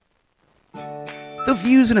The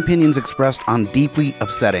views and opinions expressed on Deeply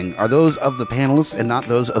Upsetting are those of the panelists and not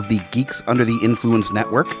those of the Geeks Under the Influence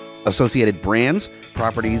Network, associated brands,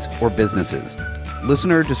 properties, or businesses.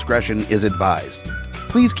 Listener discretion is advised.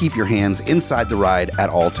 Please keep your hands inside the ride at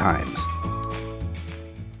all times.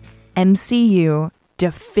 MCU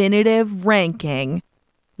definitive ranking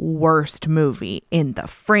worst movie in the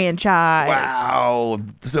franchise. Wow.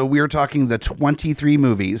 So we're talking the 23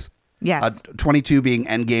 movies. Yes. 22 being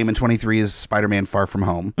Endgame and 23 is Spider-Man Far From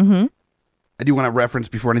Home. Mm-hmm. I do want to reference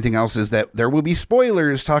before anything else is that there will be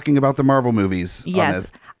spoilers talking about the Marvel movies. Yes. On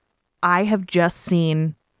this. I have just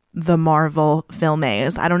seen the Marvel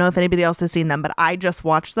films. I don't know if anybody else has seen them, but I just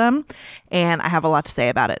watched them and I have a lot to say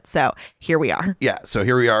about it. So here we are. Yeah. So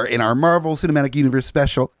here we are in our Marvel Cinematic Universe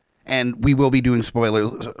special. And we will be doing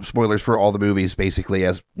spoilers for all the movies, basically,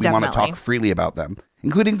 as we want to talk freely about them,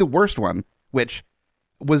 including the worst one, which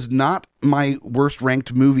was not my worst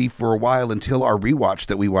ranked movie for a while until our rewatch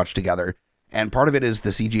that we watched together. And part of it is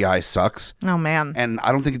the CGI sucks. Oh, man. And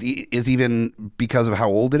I don't think it is even because of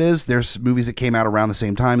how old it is. There's movies that came out around the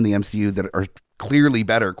same time in the MCU that are clearly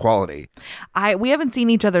better quality. We haven't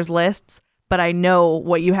seen each other's lists, but I know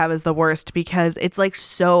what you have as the worst because it's like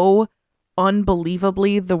so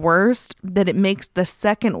unbelievably the worst that it makes the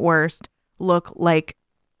second worst look like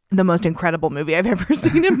the most incredible movie I've ever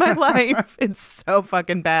seen in my life. It's so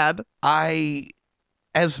fucking bad.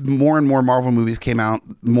 As more and more Marvel movies came out,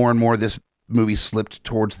 more and more this movie slipped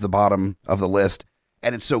towards the bottom of the list.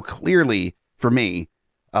 And it's so clearly, for me,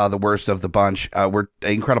 the worst of the bunch. We're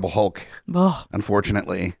Incredible Hulk,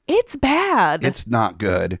 unfortunately. It's bad. It's not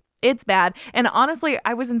good. It's bad. And honestly,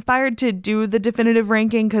 I was inspired to do the definitive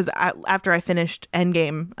ranking because after I finished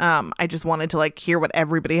Endgame, I just wanted to hear what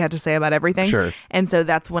everybody had to say about everything. Sure. And so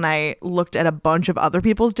that's when I looked at a bunch of other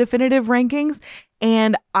people's definitive rankings.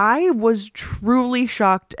 And I was truly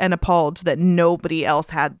shocked and appalled that nobody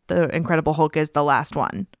else had the Incredible Hulk as the last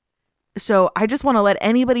one. So I just want to let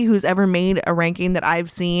anybody who's ever made a ranking that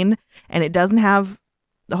I've seen and it doesn't have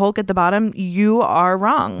the Hulk at the bottom, you are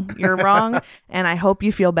wrong. You're wrong, and I hope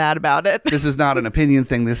you feel bad about it. This is not an opinion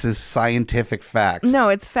thing. This is scientific facts. No,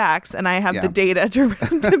 it's facts, and I have the data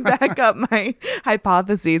to back up my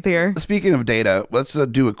hypotheses here. Speaking of data, let's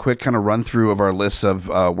do a quick kind of run through of our lists of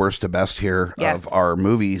worst to best here of our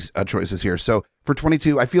movies choices here. So for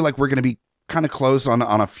 22, I feel like we're going to be kind of close on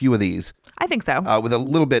a few of these. I think so. With a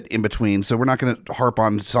little bit in between, so we're not going to harp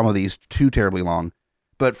on some of these too terribly long.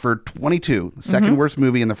 But for 22, the second worst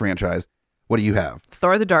movie in the franchise, what do you have?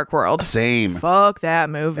 Thor: The Dark World. Same. Fuck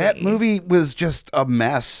that movie. That movie was just a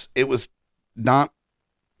mess. It was not...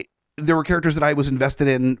 There were characters that I was invested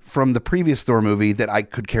in from the previous Thor movie that I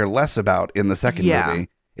could care less about in the second movie.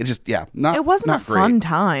 It just, it wasn't a fun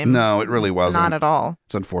time. No, it really wasn't. Not at all.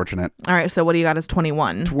 It's unfortunate. All right, so what do you got as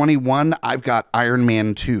 21? 21, I've got Iron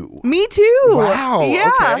Man 2. Me too. Wow. Yeah.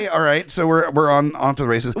 Okay. All right. So we're on to the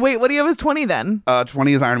races. Wait, what do you have as 20 then?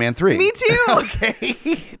 20 is Iron Man 3. Me too.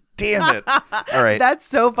 Okay. Damn it. All right. That's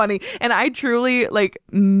so funny. And I truly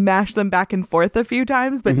mashed them back and forth a few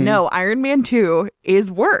times, but no, Iron Man 2 is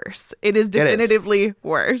worse. It is definitively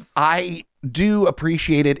worse. I do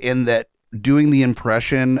appreciate it in that doing the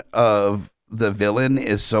impression of the villain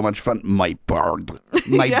is so much fun. My bird.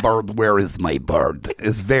 My bird, where is my bird?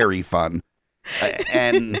 Is very fun.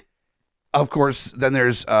 And of course, then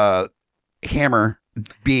there's Hammer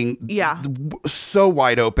being so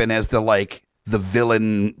wide open as the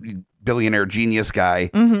villain billionaire genius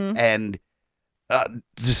guy. And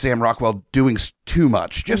just Sam Rockwell doing too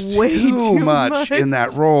much, just way too much in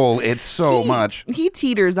that role. It's so much. He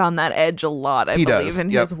teeters on that edge a lot, I believe, in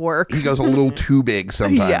his work. He goes a little too big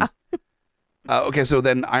sometimes. Okay, so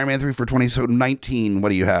then Iron Man 3 for 20. So 19, what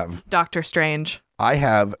do you have? Doctor Strange. I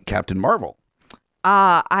have Captain Marvel.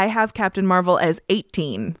 I have Captain Marvel as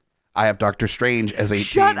 18. I have Doctor Strange as 18.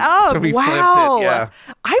 Shut up. So we wow. flipped it. Yeah.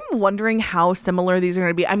 I'm wondering how similar these are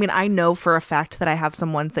going to be. I mean, I know for a fact that I have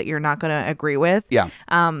some ones that you're not going to agree with. Yeah.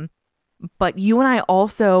 But you and I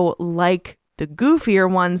also like the goofier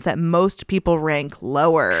ones that most people rank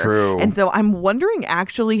lower. True. And so I'm wondering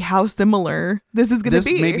actually how similar this is going to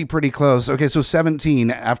be. This may be pretty close. Okay, so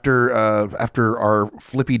 17 after our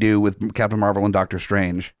flippy-do with Captain Marvel and Doctor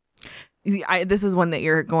Strange. This is one that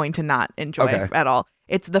you're going to not enjoy at all.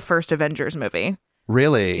 It's the first Avengers movie.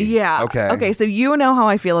 Really? Yeah. Okay, so you know how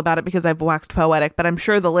I feel about it because I've waxed poetic, but I'm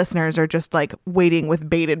sure the listeners are just waiting with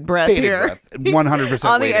bated breath here. 100%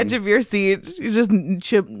 on waiting. the edge of your seat, just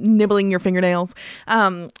nibbling your fingernails.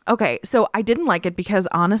 Okay, so I didn't like it because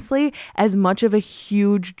honestly, as much of a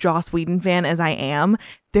huge Joss Whedon fan as I am,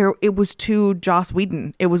 it was too Joss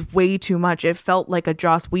Whedon. It was way too much. It felt like a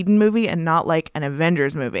Joss Whedon movie and not like an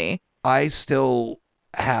Avengers movie. I still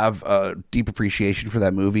have a deep appreciation for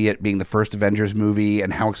that movie, it being the first Avengers movie,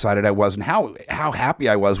 and how excited I was and how happy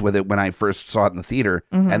I was with it when I first saw it in the theater,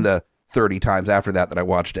 and the 30 times after that I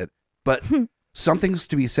watched it. But something's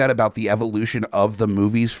to be said about the evolution of the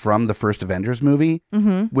movies from the first Avengers movie,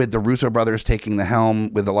 with the Russo brothers taking the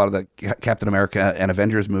helm with a lot of the Captain America and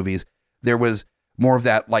Avengers movies. There was more of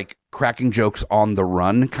that like cracking jokes on the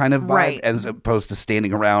run kind of vibe, as opposed to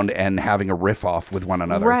standing around and having a riff off with one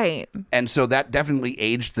another. Right. And so that definitely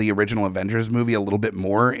aged the original Avengers movie a little bit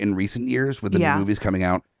more in recent years with the new movies coming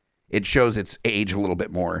out. It shows its age a little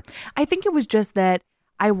bit more. I think it was just that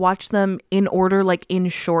I watched them in order, like in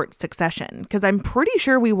short succession, because I'm pretty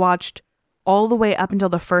sure we watched all the way up until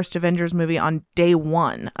the first Avengers movie on day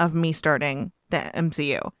one of me starting the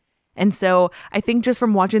MCU. And so I think just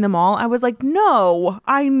from watching them all, I was like, no,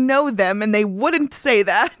 I know them, and they wouldn't say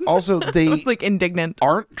that. Also, they I was like indignant.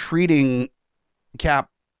 Aren't treating Cap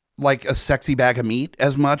like a sexy bag of meat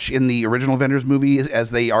as much in the original Avengers movies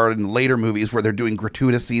as they are in later movies where they're doing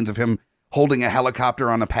gratuitous scenes of him holding a helicopter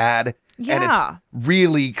on a pad. Yeah. And it's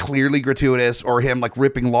really clearly gratuitous, or him like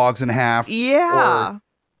ripping logs in half. Yeah. Or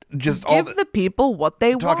just give the people what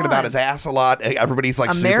they want. Talking about his ass a lot. Everybody's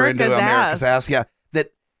like super into America's ass. Yeah.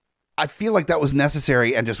 That I feel like that was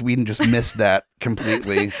necessary, and Whedon just missed that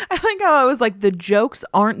completely. I think how I was like, the jokes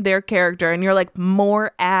aren't their character, and you're like,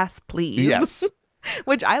 more ass, please. Yes.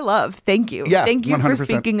 Which I love. Thank you. Yeah, thank you 100%. for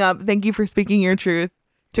speaking up. Thank you for speaking your truth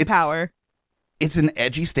to power. It's an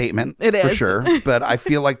edgy statement, it is. For sure, but I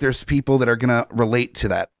feel like there's people that are going to relate to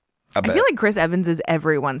that a bit. I feel like Chris Evans is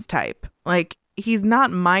everyone's type. Like, he's not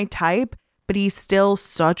my type, but he's still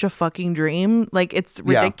such a fucking dream. Like, it's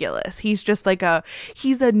ridiculous. Yeah. He's just like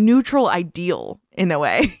he's a neutral ideal in a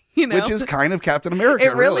way, you know? Which is kind of Captain America,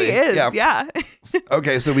 it really is, yeah.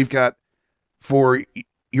 Okay, so we've got, for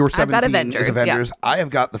your 17 Avengers, is Avengers, yeah. I have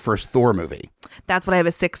got the first Thor movie. That's what I have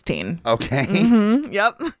as 16. Okay. Mm-hmm,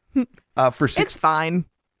 yep. For it's fine.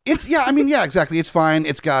 Exactly. It's fine.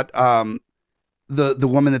 It's got the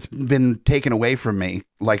woman that's been taken away from me,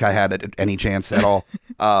 like I had any chance at all.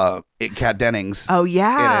 Kat Dennings. Oh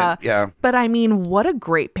yeah, yeah. But I mean, what a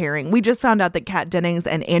great pairing! We just found out that Kat Dennings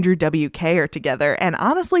and Andrew WK are together, and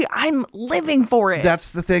honestly, I'm living for it.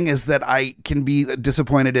 That's the thing, is that I can be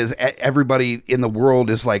disappointed as everybody in the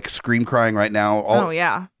world is like scream crying right now. Oh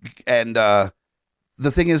yeah, and the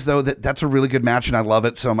thing is, though, that's a really good match, and I love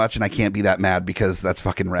it so much, and I can't be that mad because that's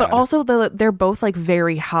fucking rad. But also, they're both, like,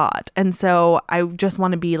 very hot, and so I just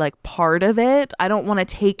want to be, like, part of it. I don't want to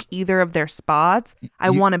take either of their spots. I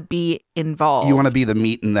want to be involved. You want to be the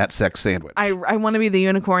meat in that sex sandwich. I want to be the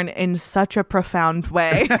unicorn in such a profound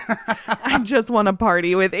way. I just want to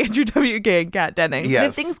party with Andrew WK and Kat Dennings. Yes. And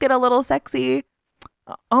if things get a little sexy,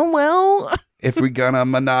 oh, well... If we gonna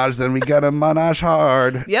menage, then we gotta menage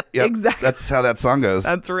hard. Yep, exactly. That's how that song goes.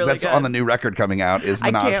 That's really good. That's on the new record coming out, is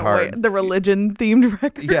Menage I can't Hard. wait. The religion-themed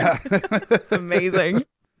record. Yeah. It's amazing.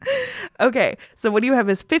 Okay, so what do you have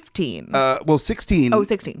as 15? 16. Oh,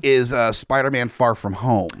 16. Is Spider-Man Far From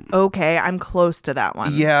Home. Okay, I'm close to that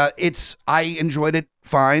one. Yeah, I enjoyed it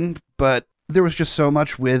fine, but there was just so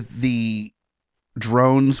much with the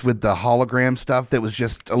drones, with the hologram stuff that was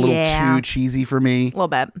just a little too cheesy for me. A little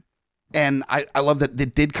bit. And I love that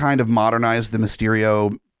it did kind of modernize the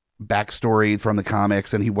Mysterio backstory from the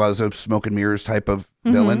comics, and he was a smoke and mirrors type of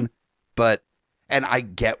villain. And I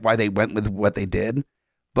get why they went with what they did,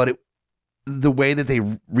 but the way that they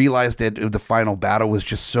realized it, the final battle was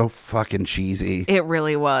just so fucking cheesy. It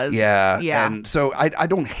really was. Yeah. Yeah. And so I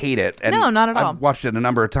don't hate it. And no, not at all. I've watched it a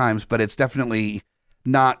number of times, but it's definitely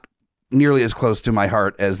not nearly as close to my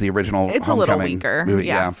heart as the original It's Homecoming a little weaker. movie.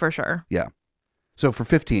 Yeah, for sure. Yeah. So for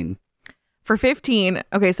 15. For 15,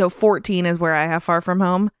 okay, so 14 is where I have Far From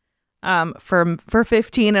Home. For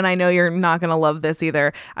 15, and I know you're not going to love this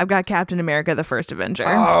either, I've got Captain America, the First Avenger.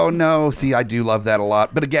 Oh, no. See, I do love that a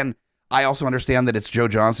lot. But again, I also understand that it's Joe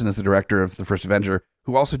Johnston as the director of the First Avenger,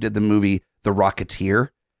 who also did the movie The Rocketeer.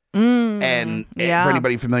 And for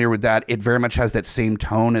anybody familiar with that, it very much has that same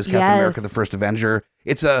tone as Captain America, the First Avenger.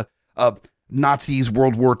 It's a Nazis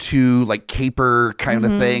World War II like caper kind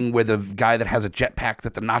of thing with a guy that has a jetpack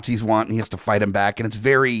that the Nazis want, and he has to fight him back. And it's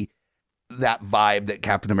very that vibe that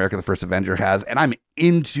Captain America the First Avenger has, and I'm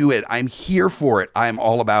into it. I'm here for it. I'm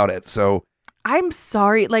all about it. So I'm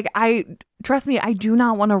sorry, trust me, I do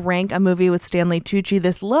not want to rank a movie with Stanley Tucci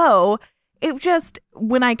this low. It just,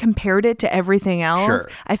 when I compared it to everything else,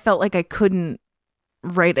 I felt like I couldn't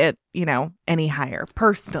rate it, any higher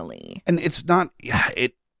personally. And it's not,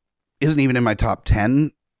 it isn't even in my top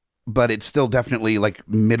 10, but it's still definitely like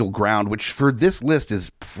middle ground, which for this list is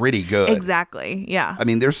pretty good. Exactly. Yeah. I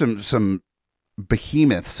mean, there's some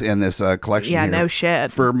behemoths in this collection. Yeah, here. no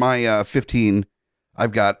shit. For my 15,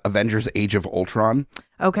 I've got Avengers: Age of Ultron.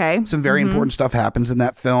 Okay. Some very important stuff happens in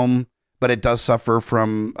that film, but it does suffer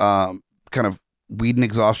from kind of Whedon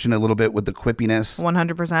exhaustion a little bit with the quippiness.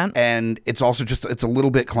 100%. And it's also it's a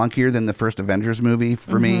little bit clunkier than the first Avengers movie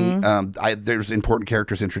for me. There's important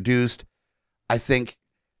characters introduced. I think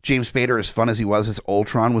James Spader, as fun as he was as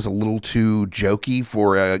Ultron, was a little too jokey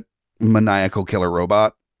for a maniacal killer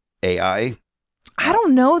robot AI. I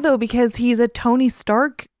don't know, though, because he's a Tony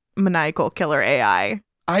Stark maniacal killer AI.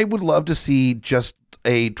 I would love to see just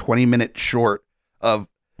a 20-minute short of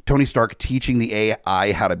Tony Stark teaching the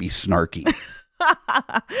AI how to be snarky.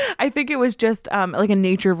 I think it was just like a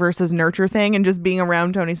nature versus nurture thing, and just being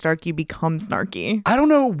around Tony Stark, you become snarky. I don't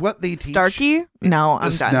know what they teach. Starky? No,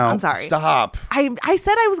 I'm done. No, I'm sorry. Stop. I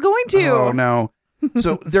said I was going to. Oh, no.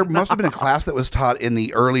 So there must have been a class that was taught in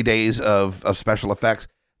the early days of special effects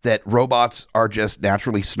that robots are just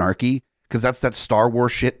naturally snarky, because that's that Star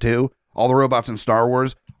Wars shit too. All the robots in Star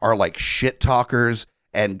Wars are like shit talkers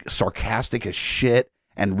and sarcastic as shit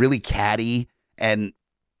and really catty, and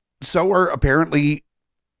so are apparently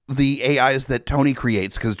the AIs that Tony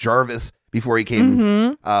creates, because Jarvis, before he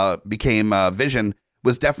became Vision,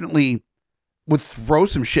 was definitely would throw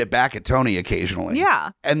some shit back at Tony occasionally.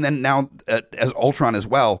 Yeah. And then now as Ultron as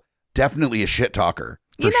well, definitely a shit talker.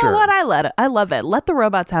 For you know sure. what? I love it. Let the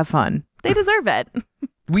robots have fun. They deserve it.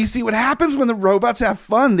 We see what happens when the robots have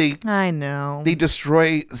fun. I know. They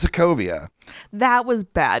destroy Sokovia. That was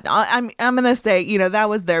bad. I'm gonna say, that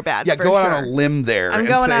was their bad. Yeah, for go sure. out on a limb there. I'm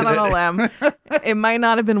going out on a limb. It might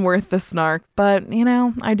not have been worth the snark, but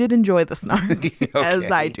I did enjoy the snark,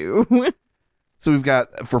 as I do. So we've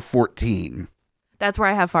got for 14. That's where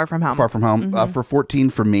I have Far From Home. Far From Home. For 14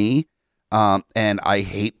 for me, and I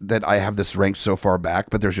hate that I have this ranked so far back,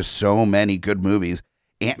 but there's just so many good movies.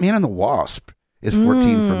 Ant-Man and the Wasp is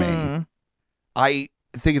 14 for me. I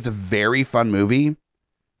think it's a very fun movie,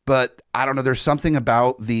 but I don't know. There's something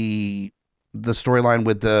about the storyline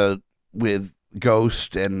with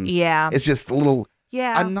Ghost, and it's just a little.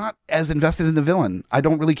 Yeah, I'm not as invested in the villain. I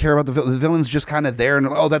don't really care about the villain. The villain's just kind of there, and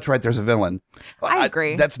that's right, there's a villain. I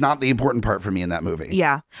agree. That's not the important part for me in that movie.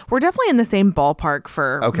 Yeah, we're definitely in the same ballpark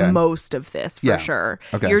for most of this, for sure.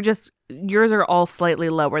 Okay. Yours are all slightly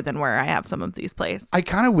lower than where I have some of these placed. I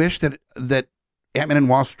kind of wish that Ant-Man and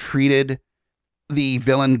Wasp treated the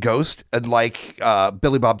villain Ghost like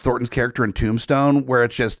Billy Bob Thornton's character in Tombstone, where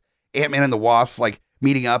it's just Ant-Man and the Wasp like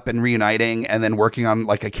meeting up and reuniting and then working on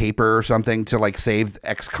like a caper or something to like save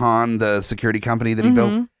ex-con, the security company that he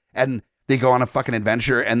built. And they go on a fucking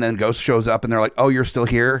adventure, and then Ghost shows up and they're like, oh, you're still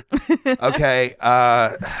here? Okay.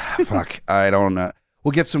 Fuck. I don't know.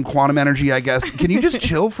 We'll get some quantum energy, I guess. Can you just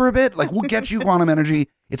chill for a bit? Like, we'll get you quantum energy.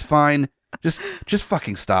 It's fine. Just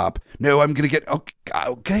fucking stop. No, I'm going to get,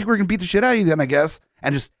 okay, we're going to beat the shit out of you then, I guess.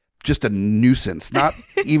 And just a nuisance, not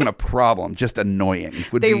even a problem, just annoying.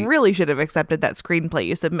 They really should have accepted that screenplay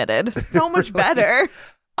you submitted. So much better.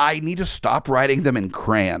 I need to stop writing them in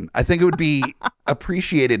crayon. I think it would be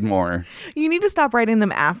appreciated more. You need to stop writing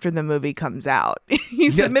them after the movie comes out.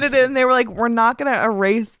 You submitted it and they were like, we're not going to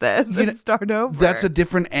erase this and start over. That's a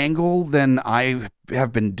different angle than I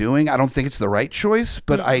have been doing. I don't think it's the right choice,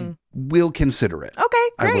 but I will consider it. Okay,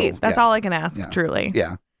 great. That's all I can ask, truly.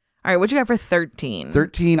 Yeah. All right, what you got for 13?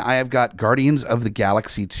 13, I have got Guardians of the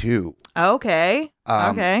Galaxy 2. Okay.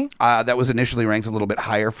 That was initially ranked a little bit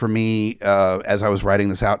higher for me as I was writing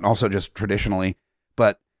this out, and also just traditionally.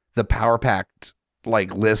 But the Power Packed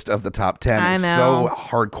list of the top 10 is so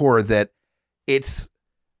hardcore that it's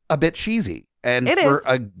a bit cheesy. And for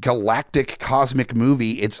a galactic cosmic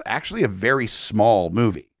movie, it's actually a very small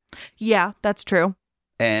movie. Yeah, that's true.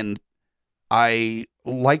 And I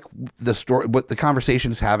like the story, what the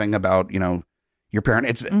conversation's having about, your parent.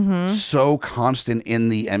 It's so constant in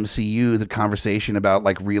the MCU, the conversation about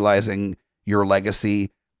realizing your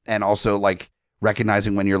legacy, and also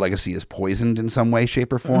recognizing when your legacy is poisoned in some way,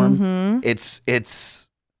 shape, or form. It's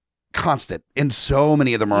constant in so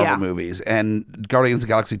many of the Marvel movies, and Guardians of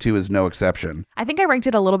the Galaxy 2 is no exception. I think I ranked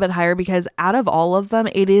it a little bit higher because out of all of them,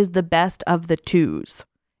 it is the best of the twos.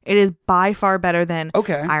 It is by far better than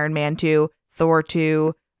Iron Man 2, Thor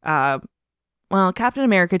 2, Captain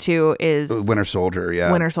America 2 is Winter Soldier,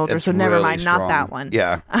 Winter Soldier, so never really mind, strong. not that one.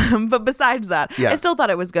 Yeah. But besides that, I still thought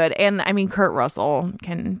it was good. And I mean, Kurt Russell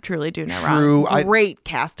can truly do no wrong. Great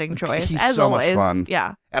casting choice. He's as so always. much fun.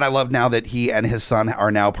 Yeah. And I love now that he and his son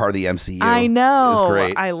are now part of the MCU. I know. It's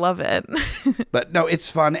great. I love it. But no, it's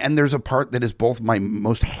fun. And there's a part that is both my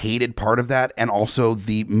most hated part of that and also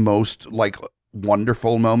the most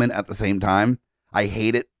wonderful moment at the same time. I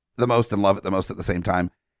hate it the most and love it the most at the same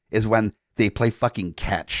time is when they play fucking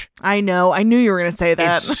catch. I know. I knew you were going to say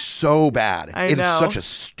that. It's so bad. I It know. is such a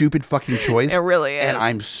stupid fucking choice. It really is. And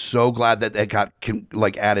I'm so glad that it got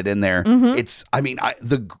like added in there. Mhm. It's, I mean,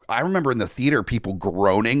 I remember in the theater people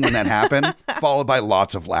groaning when that happened, followed by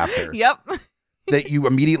lots of laughter. Yep. That you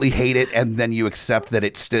immediately hate it, and then you accept that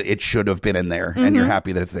it should have been in there, and you're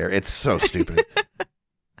happy that it's there. It's so stupid.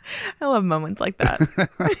 I love moments like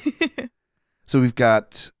that. So we've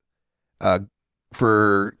got,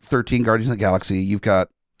 for 13 Guardians of the Galaxy, you've got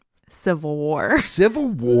Civil War. Civil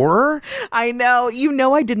War? I know. You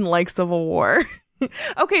know I didn't like Civil War.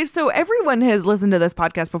 Okay, so everyone has listened to this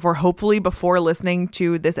podcast before, hopefully before listening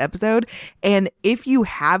to this episode. And if you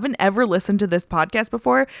haven't ever listened to this podcast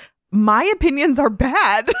before, my opinions are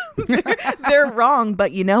bad. They're wrong,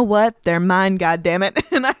 but you know what? They're mine, goddammit.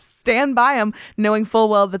 And I stand by them knowing full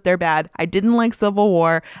well that they're bad. I didn't like Civil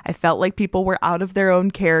War. I felt like people were out of their own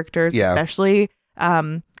characters, especially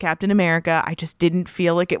Captain America. I just didn't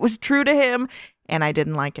feel like it was true to him, and I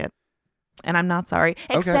didn't like it. And I'm not sorry,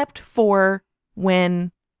 except for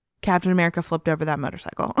when Captain America flipped over that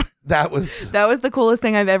motorcycle. That was the coolest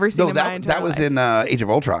thing I've ever seen in my entire that was life. in Age of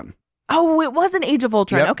Ultron. Oh, it was an Age of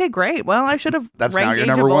Ultron. Yep. Okay, great. Well, I should have That's ranked now your Age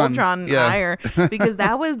number of one. Ultron Yeah. higher because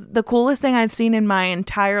that was the coolest thing I've seen in my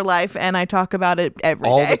entire life, and I talk about it every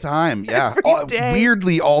All day. the time. Yeah. Every day.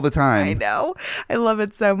 Weirdly, all the time. I know. I love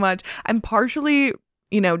it so much. I'm partially,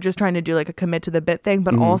 just trying to do like a commit to the bit thing,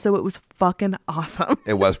 but also it was fucking awesome.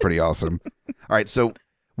 It was pretty awesome. All right, so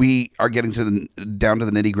we are getting down to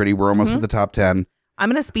the nitty gritty. We're almost at the top 10. I'm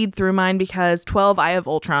going to speed through mine because 12, I have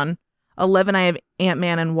Ultron. 11, I have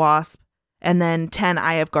Ant-Man and Wasp. And then 10,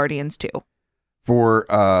 I have Guardians 2.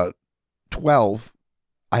 For 12,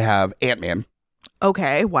 I have Ant-Man.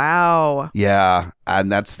 Okay, wow. Yeah,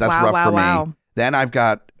 and that's rough for me. Then I've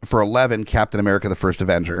got, for 11, Captain America, the First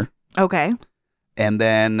Avenger. Okay. And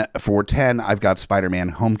then for 10, I've got Spider-Man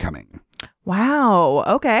Homecoming. Wow,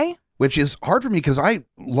 okay. Which is hard for me because I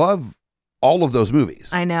love all of those movies.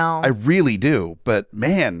 I know. I really do. But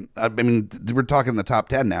man, I mean, we're talking the top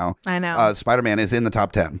 10 now. I know. Spider-Man is in the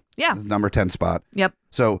top 10. Yeah. Number 10 spot. Yep.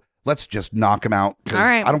 So let's just knock them out. All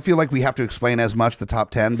right. I don't feel like we have to explain as much the top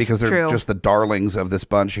 10 because they're just the darlings of this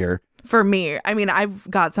bunch here. For me, I mean, I've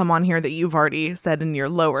got some on here that you've already said in your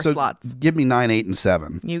lower slots. Give me 9, 8, and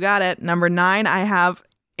 7. You got it. Number 9, I have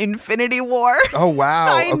Infinity War. Oh, wow.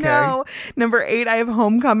 I know. Number 8, I have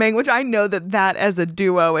Homecoming, which I know that as a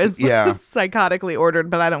duo is psychotically ordered,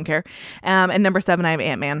 but I don't care. And number 7, I have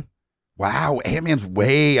Ant-Man. Wow, Ant-Man's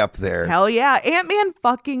way up there. Hell yeah. Ant-Man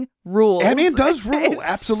fucking rules. Ant-Man does rule. It's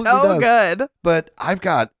Absolutely so does. Good. But I've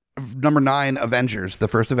got number 9, Avengers, the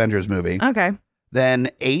first Avengers movie. Okay. Then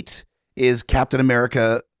 8 is Captain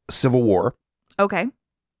America, Civil War. Okay.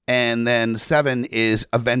 And then 7 is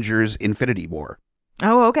Avengers, Infinity War.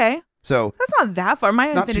 Oh, okay. So that's not that far. My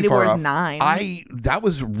not Infinity too far War is off. 9. That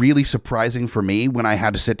was really surprising for me when I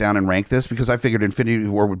had to sit down and rank this because I figured Infinity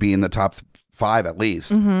War would be in the top 5 at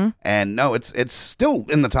least. Mm-hmm. And no, it's still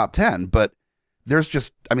in the top 10, but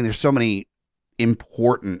there's so many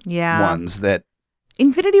important ones that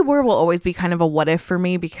Infinity War will always be kind of a what if for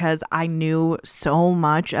me because I knew so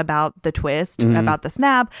much about the twist, about the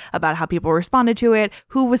snap, about how people responded to it,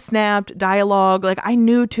 who was snapped, dialogue. Like I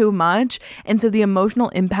knew too much. And so the emotional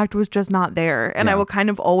impact was just not there. And I will kind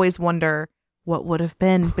of always wonder what would have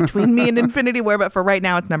been between me and Infinity War. But for right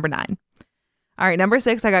now, it's number 9. All right. Number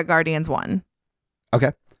 6, I got Guardians 1.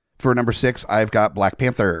 Okay. For number 6, I've got Black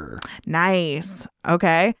Panther. Nice.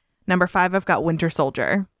 Okay. Number 5, I've got Winter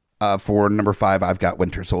Soldier. For number 5, I've got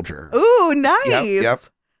Winter Soldier. Ooh, nice. Yep.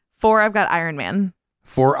 4, I've got Iron Man.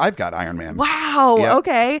 4, I've got Iron Man. Wow. Yep.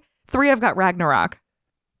 Okay. 3, I've got Ragnarok.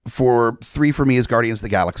 3 for me is Guardians of the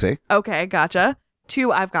Galaxy. Okay, gotcha.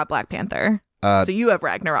 2, I've got Black Panther. So you have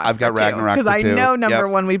Ragnarok. I've got Ragnarok because I 2. know number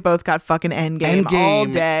 1, we both got fucking Endgame all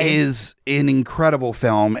day. Is an incredible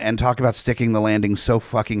film, and talk about sticking the landing so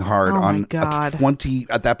fucking hard on a 20.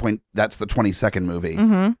 At that point, that's the 22nd movie,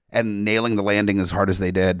 and nailing the landing as hard as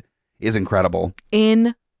they did is incredible.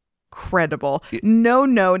 Incredible. No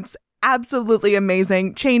notes. Absolutely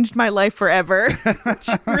amazing. Changed my life forever.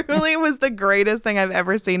 Truly was the greatest thing I've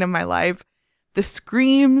ever seen in my life. The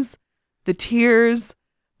screams, the tears,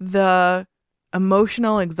 the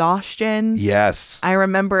emotional exhaustion. Yes. I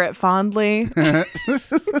remember it fondly.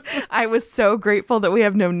 I was so grateful that we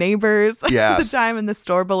have no neighbors at the time, and the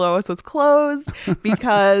store below us was closed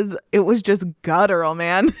because it was just guttural,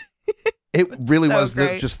 man. It really so was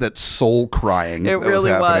just that soul crying. It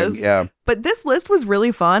really was. Yeah. But this list was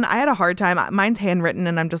really fun. I had a hard time. Mine's handwritten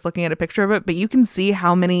and I'm just looking at a picture of it, but you can see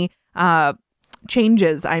how many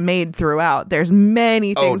changes I made throughout. There's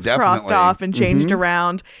many things crossed off and changed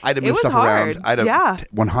around. I had to move stuff around. I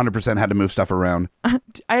 100% had to move stuff around. I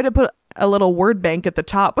had to put a little word bank at the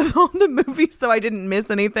top with all the movies so I didn't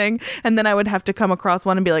miss anything. And then I would have to come across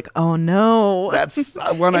one and be like, oh no. That's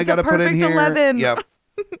one I got to put in here. 11. Yep.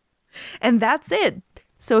 And that's it.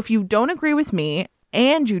 So if you don't agree with me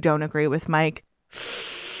and you don't agree with Mike,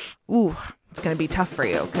 ooh, it's going to be tough for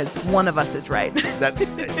you because one of us is right. That's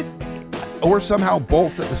or somehow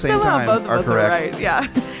both at the same time both of are us correct. Are right. Yeah.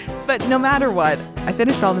 But no matter what, I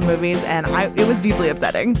finished all the movies and it was deeply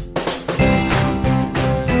upsetting.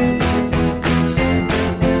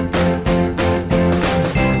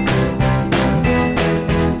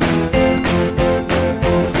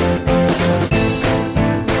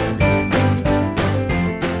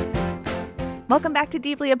 Welcome back to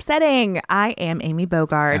Deeply Upsetting. I am Amy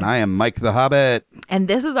Bogard. And I am Mike the Hobbit. And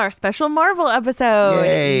this is our special Marvel episode.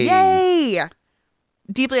 Yay!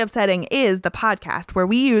 Deeply Upsetting is the podcast where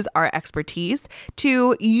we use our expertise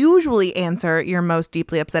to usually answer your most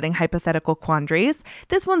deeply upsetting hypothetical quandaries.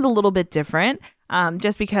 This one's a little bit different,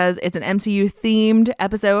 just because it's an MCU themed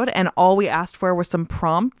episode and all we asked for was some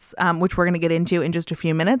prompts, which we're going to get into in just a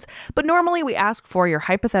few minutes. But normally we ask for your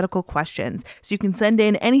hypothetical questions. So you can send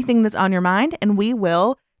in anything that's on your mind and we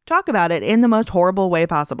will talk about it in the most horrible way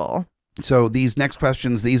possible. So these next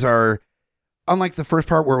questions, these are, unlike the first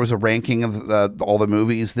part where it was a ranking of all the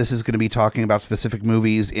movies, this is going to be talking about specific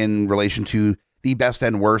movies in relation to the best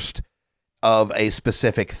and worst of a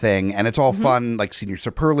specific thing. And it's all fun, like senior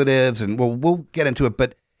superlatives, and we'll get into it,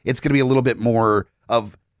 but it's going to be a little bit more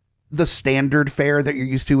of the standard fare that you're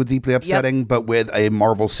used to with Deeply Upsetting, but with a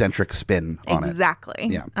Marvel-centric spin on it. Exactly.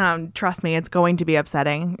 Yeah. Trust me, it's going to be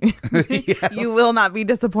upsetting. Yes. You will not be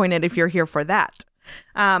disappointed if you're here for that.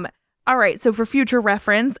 All right, so for future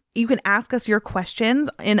reference, you can ask us your questions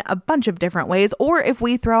in a bunch of different ways, or if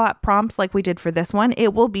we throw out prompts like we did for this one,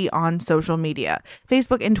 it will be on social media.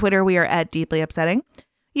 Facebook and Twitter, we are at Deeply Upsetting.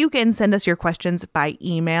 You can send us your questions by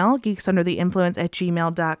email,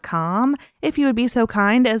 geeksundertheinfluence@gmail.com. If you would be so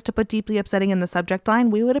kind as to put Deeply Upsetting in the subject line,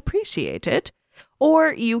 we would appreciate it.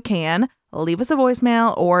 Or you can leave us a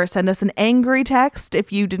voicemail or send us an angry text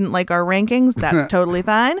if you didn't like our rankings. That's totally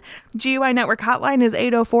fine. GUI Network hotline is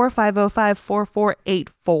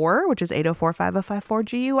 804-505-4484, which is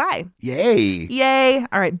 804-5054-GUI. Yay.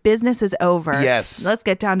 All right, business is over. Yes. Let's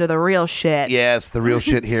get down to the real shit. Yes, the real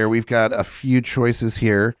shit here. We've got a few choices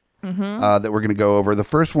here that we're going to go over. The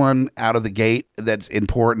first one out of the gate that's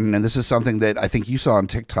important, and this is something that I think you saw on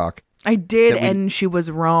TikTok. I did, and she was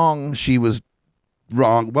wrong. She was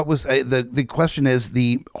wrong. What was the question is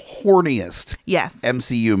the horniest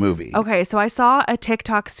MCU movie. Okay, so I saw a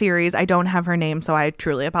TikTok series. I don't have her name, so I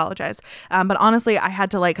truly apologize. But honestly, I had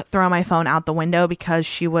to throw my phone out the window because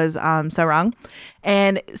she was so wrong.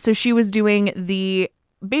 And so she was doing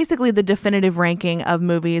basically the definitive ranking of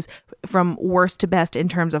movies from worst to best in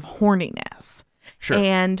terms of horniness. Sure.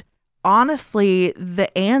 And honestly,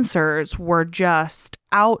 the answers were just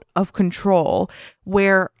out of control,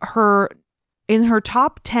 where in her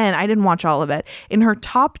top 10, I didn't watch all of it. In her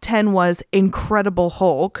top 10 was Incredible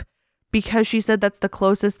Hulk, because she said that's the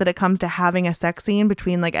closest that it comes to having a sex scene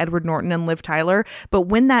between Edward Norton and Liv Tyler. But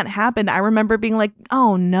when that happened, I remember being like,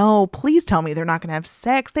 oh no, please tell me they're not going to have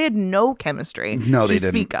sex. They had no chemistry to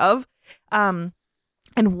speak of. And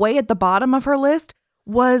way at the bottom of her list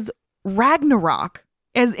was Ragnarok,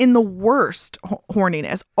 as in the worst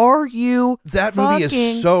horniness. Are you that movie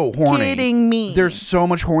is so horny? Kidding me? There's so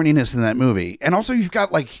much horniness in that movie, and also you've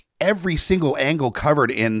got every single angle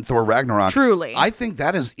covered in Thor Ragnarok. Truly, I think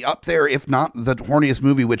that is up there, if not the horniest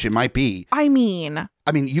movie, which it might be. I mean,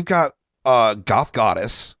 you've got goth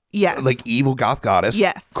goddess. Yes. Evil goth goddess.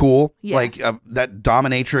 Yes. Cool. Yes. That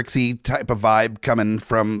dominatrix-y type of vibe coming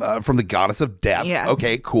from the goddess of death. Yes.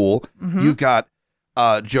 Okay, cool. You've got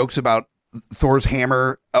jokes about Thor's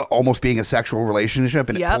hammer almost being a sexual relationship,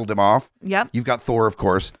 and it pulled him off. Yep. You've got Thor, of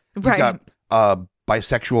course. You've right. got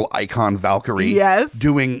bisexual icon Valkyrie. Yes.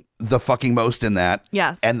 Doing the fucking most in that.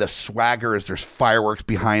 Yes. And the swagger is there's fireworks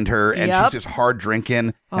behind her, and she's just hard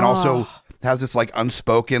drinking, and also has this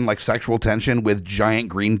unspoken sexual tension with giant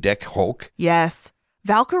green dick Hulk. Yes.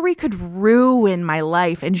 Valkyrie could ruin my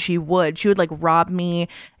life, and she would. She would rob me,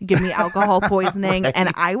 give me alcohol poisoning, right.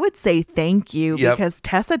 And I would say thank you because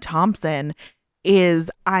Tessa Thompson is,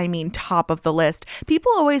 top of the list.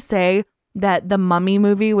 People always say that the Mummy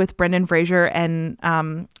movie with Brendan Fraser and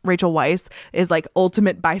Rachel Weisz is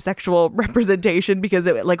ultimate bisexual representation because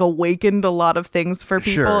it awakened a lot of things for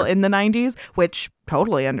people in the 90s, which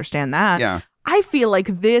totally understand that. Yeah. I feel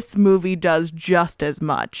like this movie does just as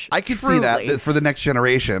much. I could see that for the next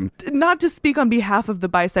generation. Not to speak on behalf of the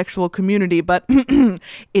bisexual community, but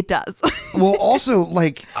it does. Well, also,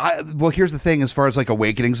 like, here's the thing, as far as like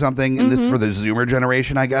awakening something, and this is for the Zoomer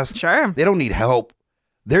generation, I guess. Sure. They don't need help.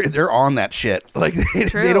 They're on that shit. Like,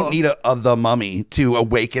 they don't need the mummy to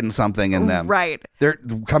awaken something in them. Right. They're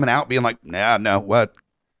coming out being like, nah, no, what?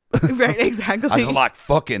 Right, exactly. I like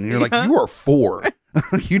fucking. And you're like, you are 4.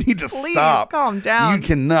 You need to Please, stop. calm down. You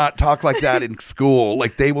cannot talk like that in school.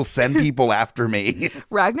 Like, they will send people after me.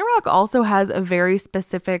 Ragnarok also has a very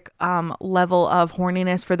specific level of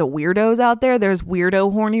horniness for the weirdos out there. There's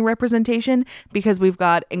weirdo horny representation because we've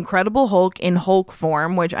got Incredible Hulk in Hulk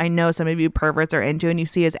form, which I know some of you perverts are into, and you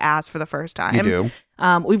see his ass for the first time. You do.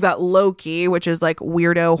 We've got Loki, which is like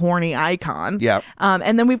weirdo horny icon. Yeah.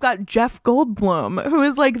 And then we've got Jeff Goldblum, who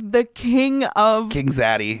is like the king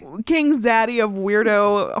zaddy of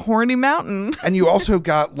weirdo horny mountain. And you also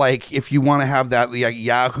got, like, if you want to have that like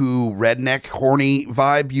Yahoo redneck horny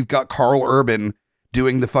vibe, you've got Carl Urban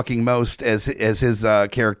doing the fucking most as his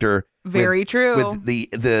character. Very true. With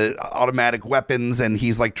the automatic weapons, and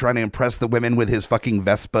he's like trying to impress the women with his fucking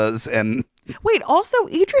Vespas. And wait, also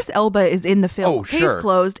Idris Elba is in the film. Oh, sure. Case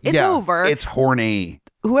closed. It's over. It's horny.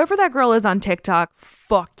 Whoever that girl is on TikTok,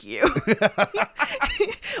 fuck you.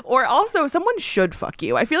 Or also, someone should fuck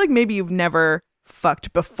you. I feel like maybe you've never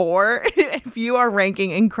fucked before. If you are ranking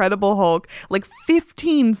Incredible Hulk like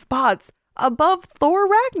 15 spots above Thor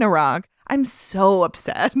Ragnarok, I'm so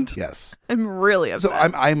upset. Yes. I'm really upset. So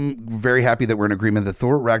I'm very happy that we're in agreement that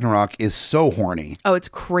Thor Ragnarok is so horny. Oh, it's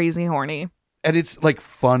crazy horny. And it's like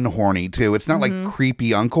fun horny too. It's not like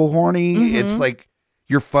creepy uncle horny. It's like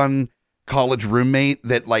your fun college roommate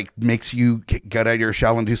that like makes you get out of your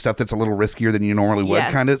shell and do stuff that's a little riskier than you normally would.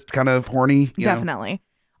 Yes. Kind of horny. Definitely.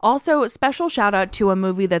 Also, special shout out to a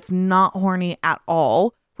movie that's not horny at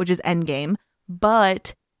all, which is Endgame,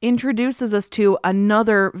 but introduces us to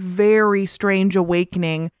another very strange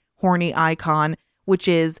awakening horny icon, which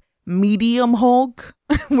is Medium Hulk,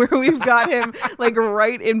 where we've got him like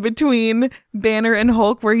right in between Banner and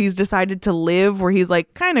Hulk, where he's decided to live, where he's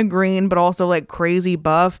like kind of green but also like crazy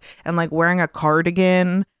buff and like wearing a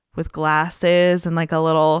cardigan with glasses and like a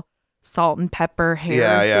little salt and pepper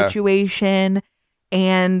hair situation.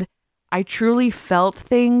 And I truly felt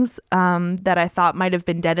things that I thought might have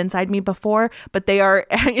been dead inside me before, but they are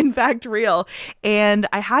in fact real. And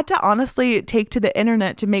I had to honestly take to the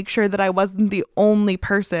internet to make sure that I wasn't the only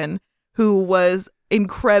person who was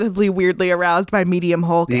incredibly weirdly aroused by Medium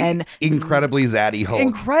Hulk and incredibly zaddy Hulk.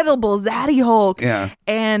 Incredible zaddy Hulk. Yeah.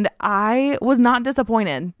 And I was not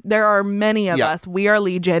disappointed. There are many of us. We are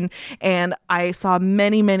legion. And I saw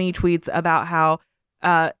many, many tweets about how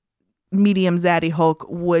Medium zaddy Hulk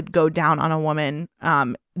would go down on a woman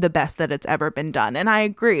the best that it's ever been done. And I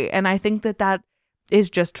agree. And I think that is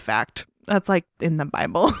just fact. That's like in the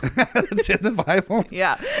Bible. It's in the Bible?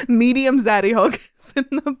 Yeah. Medium zaddy Hulk is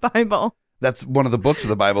in the Bible. That's one of the books of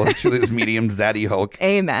the Bible. Actually, is Medium zaddy Hulk.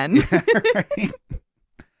 Amen.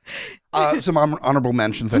 Some honorable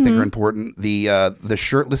mentions I think are important. The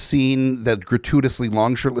shirtless scene, the gratuitously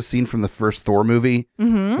long shirtless scene from the first Thor movie,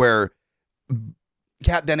 where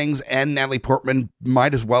Kat Dennings and Natalie Portman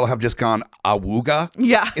might as well have just gone awooga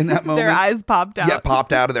in that moment. Their eyes popped out. Yeah,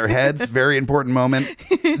 popped out of their heads. Very important moment.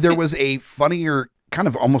 There was a funnier kind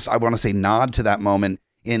of almost, I want to say, nod to that moment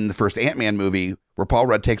in the first Ant-Man movie where Paul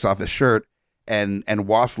Rudd takes off his shirt and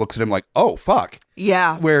Wasp looks at him like, oh, fuck.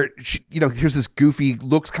 Yeah. Where, here's this goofy,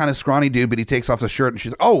 looks kind of scrawny dude, but he takes off the shirt and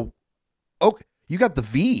she's like, oh, you got the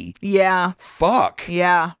V. Yeah. Fuck.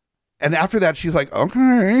 Yeah. And after that, she's like,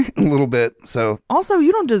 okay, a little bit. So also,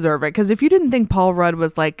 you don't deserve it, because if you didn't think Paul Rudd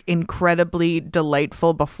was like incredibly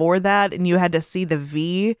delightful before that, and you had to see the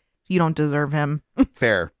V, you don't deserve him.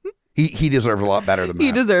 Fair. He deserves a lot better than that.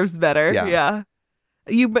 He deserves better. Yeah. Yeah.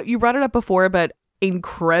 You brought it up before, but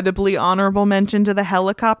incredibly honorable mention to the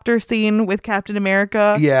helicopter scene with Captain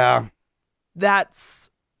America. Yeah.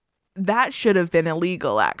 That should have been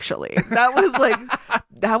illegal, actually. That was like,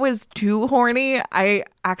 that was too horny. I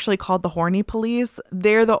actually called the horny police.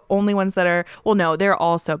 They're the only ones that are, well, no, they're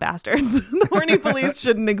also bastards. The horny police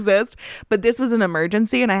shouldn't exist. But this was an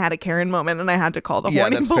emergency and I had a Karen moment and I had to call the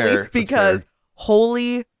horny police because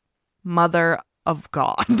holy mother of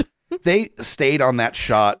God. They stayed on that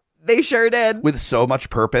shot. They sure did. With so much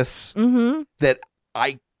purpose that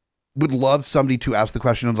I would love somebody to ask the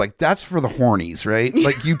question of like, that's for the hornies, right?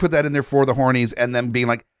 Like you put that in there for the hornies and then being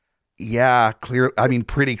like, yeah,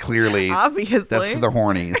 pretty clearly. Obviously. That's for the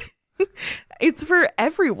hornies. It's for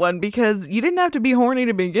everyone because you didn't have to be horny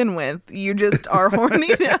to begin with. You just are horny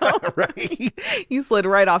now. Right. You slid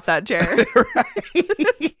right off that chair.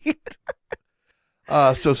 Right.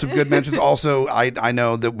 So some good mentions. Also, I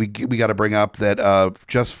know that we got to bring up that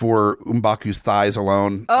just for M'Baku's thighs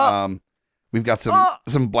alone, we've got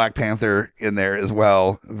some Black Panther in there as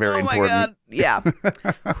well. Very important. God. Yeah.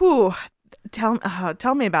 Whew.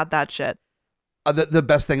 Tell me about that shit. The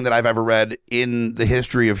best thing that I've ever read in the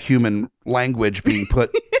history of human language being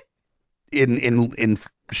put in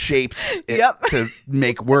shapes to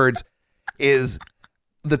make words is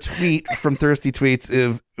the tweet from Thirsty Tweets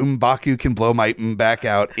of M'Baku can blow my back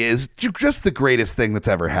out is just the greatest thing that's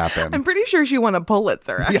ever happened. I'm pretty sure she won a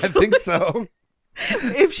Pulitzer, actually. Yeah, I think so.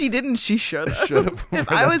 If she didn't, she should have.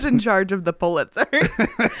 If I was in charge of the Pulitzer,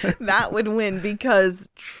 that would win because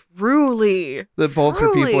truly, the Pulitzer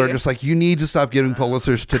people are just like, you need to stop giving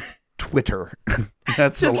Pulitzers to Twitter.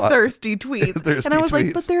 That's a lot. Thirsty tweets. And I was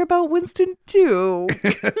like, but they're about Winston too.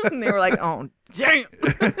 And they were like, oh, damn.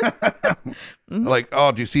 Like,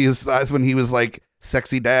 oh, do you see his thighs when he was like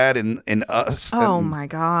sexy dad in Us? Oh my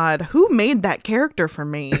God. Who made that character for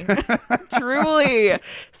me? Truly.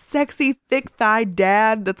 Sexy, thick-thighed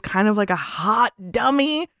dad that's kind of like a hot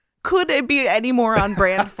dummy. Could it be any more on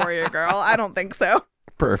brand for you, girl? I don't think so.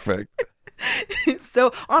 Perfect.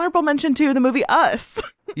 So, honorable mention to the movie Us.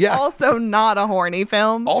 Yeah. Also not a horny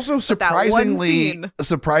film. Also surprisingly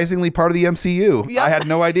part of the MCU. Yep. I had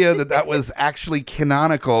no idea that was actually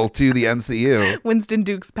canonical to the MCU. Winston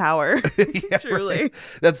Duke's power. Yeah, truly. Right.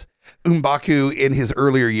 That's M'Baku in his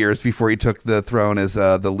earlier years before he took the throne as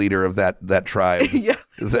the leader of that tribe. Yeah.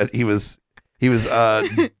 Is that he was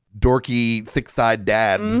dorky, thick-thighed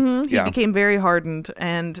dad. Mm-hmm. He became very hardened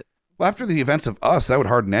and well, after the events of Us, that would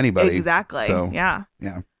harden anybody. Exactly. So, yeah.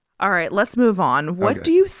 Yeah. All right, let's move on. What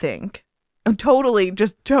do you think? Totally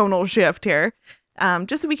just tonal shift here.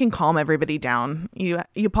 Just so we can calm everybody down.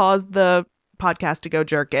 You pause the podcast to go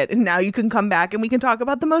jerk it, and now you can come back and we can talk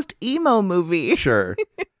about the most emo movie. Sure.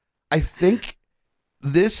 I think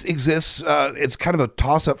this exists. It's kind of a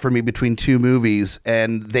toss-up for me between two movies,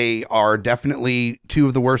 and they are definitely two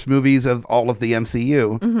of the worst movies of all of the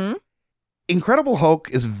MCU. Mm-hmm. Incredible Hulk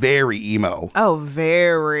is very emo. Oh,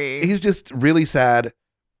 very. He's just really sad.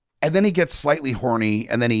 And then he gets slightly horny,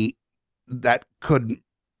 and then that could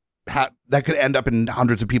end up in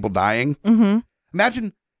hundreds of people dying. Mm-hmm.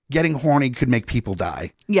 Imagine getting horny could make people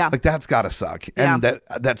die. Yeah. Like that's gotta suck. Yeah. And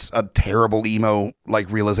that's a terrible emo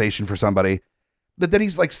like realization for somebody. But then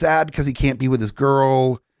he's like sad because he can't be with his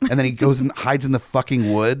girl. And then he goes and hides in the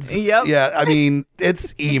fucking woods. Yep. Yeah. I mean,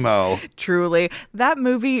 it's emo. Truly. That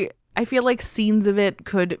movie, I feel like scenes of it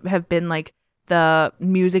could have been like the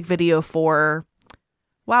music video for,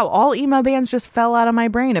 wow, all emo bands just fell out of my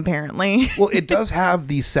brain, apparently. Well, it does have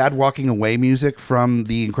the sad walking away music from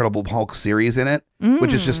the Incredible Hulk series in it,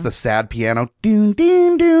 which is just the sad piano. Doon,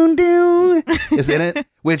 doon, doon, doon, is in it,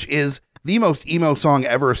 which is the most emo song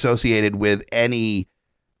ever associated with any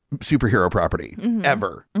superhero property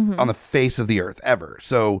ever on the face of the earth, ever.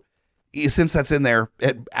 So since that's in there,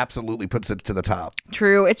 it absolutely puts it to the top.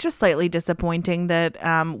 True. It's just slightly disappointing that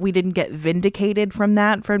we didn't get vindicated from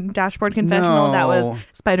Dashboard Confessional. No. That was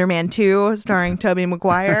Spider-Man 2 starring Tobey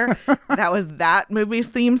Maguire. That was that movie's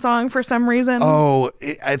theme song for some reason. Oh,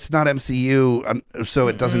 it's not MCU, so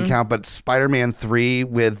it doesn't count, but Spider-Man 3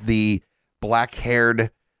 with the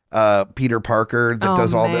black-haired Peter Parker that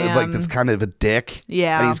does all the, like, that's kind of a dick.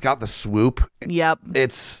 Yeah. And he's got the swoop. Yep.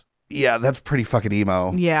 Yeah, that's pretty fucking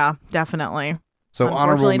emo. Yeah, definitely. So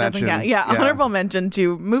honorable mention. Yeah, honorable mention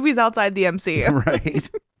to movies outside the MCU. Right.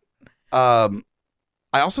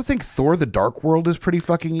 I also think Thor: The Dark World is pretty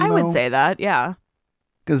fucking emo. I would say that, yeah.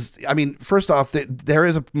 Because, I mean, first off, there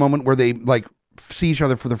is a moment where they, like, see each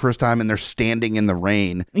other for the first time and they're standing in the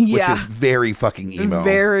rain, which is very fucking emo.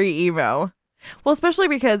 Very emo. Well, especially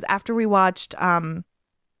because after we watched Iron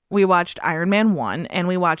Man 1 and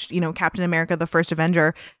we watched, Captain America: The First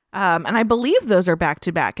Avenger, and I believe those are back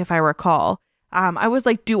to back, if I recall. I was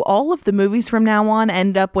like, do all of the movies from now on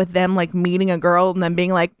end up with them like meeting a girl and then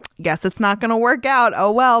being like, guess it's not going to work out.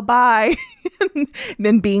 Oh, well, bye. And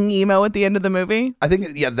then being emo at the end of the movie. I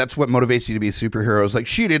think, that's what motivates you to be a superhero. It's like,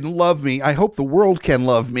 she didn't love me. I hope the world can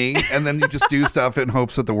love me. And then you just do stuff in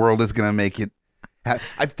hopes that the world is going to make it.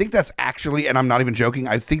 I think that's actually, and I'm not even joking,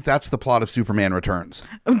 I think that's the plot of Superman Returns.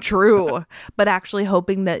 True. But actually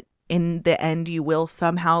hoping that in the end you will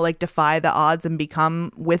somehow like defy the odds and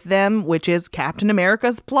become with them, which is Captain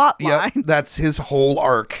America's plot line. Yep, that's his whole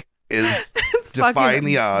arc, is defying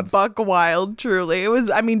the odds. Buck wild, truly. It was,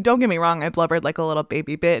 I mean, don't get me wrong, I blubbered like a little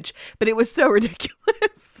baby bitch, but it was so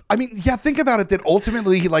ridiculous. I mean, yeah, think about it, that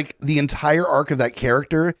ultimately, like, the entire arc of that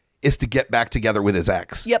character is to get back together with his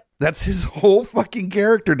ex. Yep. That's his whole fucking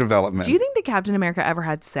character development. Do you think that Captain America ever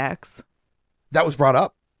had sex? That was brought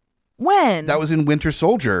up. When? That was in Winter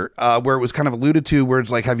Soldier, where it was kind of alluded to, where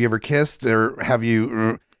it's like, have you ever kissed, or have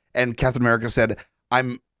you... And Captain America said,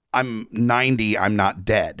 I'm 90, I'm not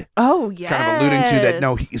dead. Oh, yeah. Kind of alluding to that,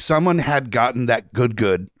 no, someone had gotten that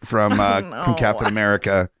good from Captain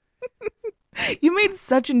America. You made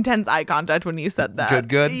such intense eye contact when you said that.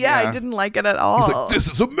 Good? Yeah, I didn't like it at all. He's like,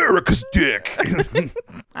 this is America's dick.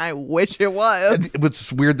 I wish it was. And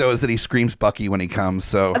what's weird, though, is that he screams Bucky when he comes,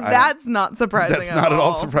 so... That's not surprising That's not at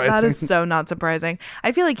all surprising. That is so not surprising.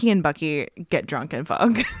 I feel like he and Bucky get drunk and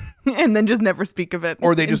fuck. And then just never speak of it.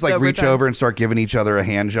 Or they just like reach over and start giving each other a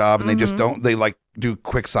hand job, and they just don't, they like do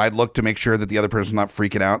quick side look to make sure that the other person's not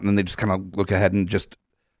freaking out, and then they just kind of look ahead and just,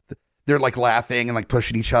 they're like laughing and like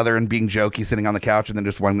pushing each other and being jokey sitting on the couch, and then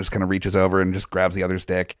just one just kind of reaches over and just grabs the other's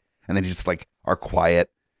dick, and then just like are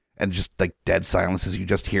quiet and just like dead silence as you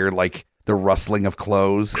just hear like the rustling of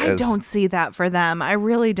clothes. I don't see that for them. I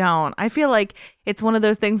really don't. I feel like it's one of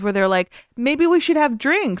those things where they're like, maybe we should have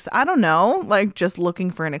drinks. I don't know. Like just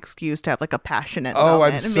looking for an excuse to have like a passionate moment.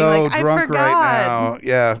 I'm and so being like, drunk right now.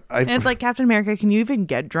 Yeah. And it's like, Captain America, can you even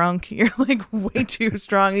get drunk? You're like way too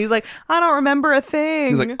strong. He's like, I don't remember a thing.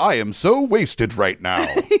 He's like, I am so wasted right now.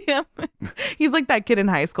 Yeah. He's like that kid in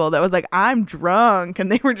high school that was like, I'm drunk.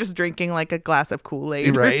 And they were just drinking like a glass of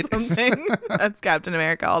Kool-Aid right? or something. That's Captain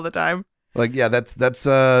America all the time. Like, yeah, that's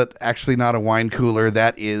actually not a wine cooler.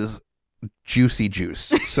 That is juicy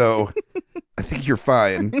juice. So I think you're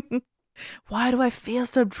fine. Why do I feel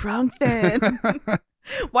so drunk then?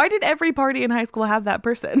 Why did every party in high school have that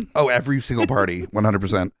person? Oh, every single party,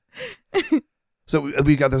 100%. So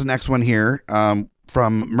we got this next one here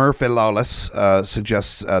from Murphy Lawless,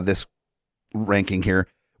 suggests this ranking here.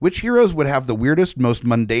 Which heroes would have the weirdest, most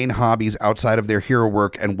mundane hobbies outside of their hero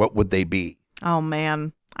work, and what would they be? Oh,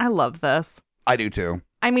 man. I love this. I do too.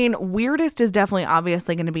 I mean, weirdest is definitely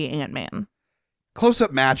obviously going to be Ant-Man.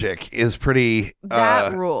 Close-up magic is pretty...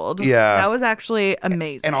 that ruled. Yeah. That was actually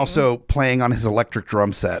amazing. And also playing on his electric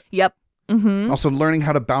drum set. Yep. Mm-hmm. Also learning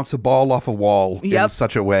how to bounce a ball off a wall in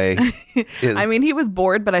such a way. I mean, he was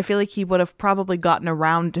bored, but I feel like he would have probably gotten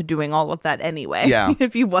around to doing all of that anyway. Yeah.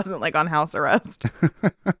 If he wasn't like on house arrest.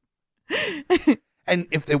 And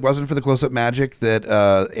if it wasn't for the close-up magic that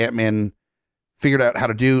Ant-Man figured out how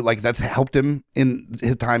to do, like that's helped him in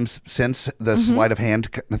his times since the sleight of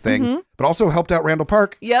hand kind of thing, but also helped out Randall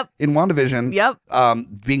Park in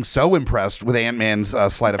WandaVision. Being so impressed with Ant-Man's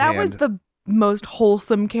sleight of hand. That was the most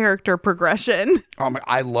wholesome character progression.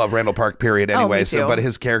 I love Randall Park, period, anyway. Me too. So, but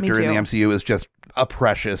his character in the MCU is just a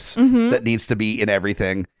precious that needs to be in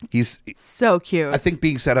everything. He's so cute. I think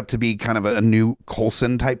being set up to be kind of a new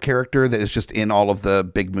Coulson type character that is just in all of the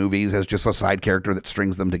big movies as just a side character that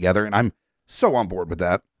strings them together. And I'm so on board with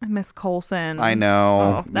that. I miss Coulson. I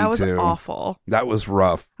know. That was too. awful. That was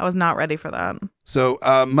rough. I was not ready for that. So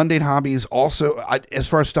mundane hobbies also, as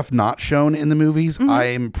far as stuff not shown in the movies,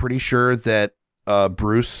 I'm pretty sure that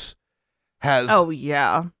Bruce has... Oh,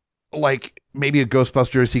 yeah. Like maybe a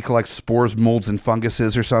Ghostbusters, he collects spores, molds, and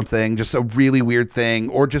funguses or something. Just a really weird thing.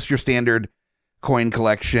 Or just your standard coin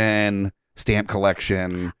collection... stamp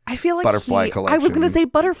collection. I feel like butterfly collection. I was going to say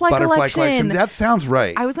butterfly collection. That sounds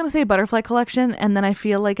right. I was going to say butterfly collection, and then I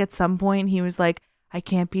feel like at some point he was like, I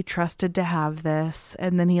can't be trusted to have this,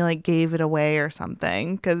 and then he like gave it away or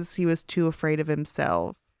something because he was too afraid of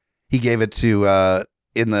himself. He gave it to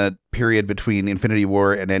in the period between Infinity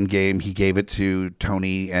War and Endgame. He gave it to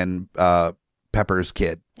Tony and Pepper's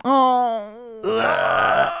kid. Oh,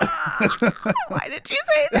 why did you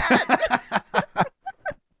say that?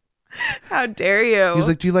 How dare you? He was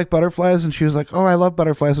like, do you like butterflies? And she was like, oh, I love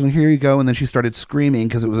butterflies. And here you go. And then she started screaming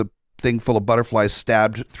because it was a thing full of butterflies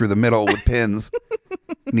stabbed through the middle with pins.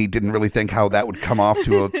 And he didn't really think how that would come off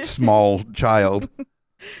to a small child.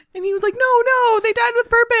 And he was like, no, they died with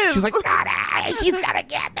purpose. She's like, he's gonna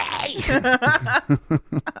get me.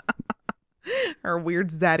 Her weird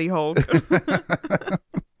zaddy Hulk.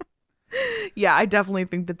 Yeah, I definitely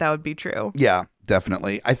think that would be true. Yeah,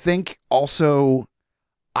 definitely. I think also...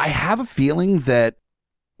 I have a feeling that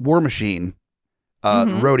War Machine,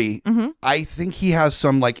 Rhodey, I think he has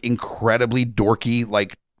some like incredibly dorky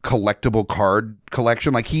like collectible card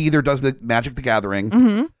collection. Like he either does the Magic the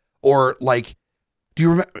Gathering or like,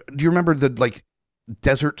 do you remember the like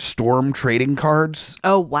Desert Storm trading cards?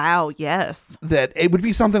 Oh, wow. Yes. That it would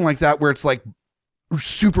be something like that where it's like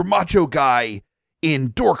super macho guy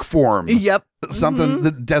in dork form. Yep. Something,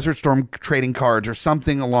 the Desert Storm trading cards or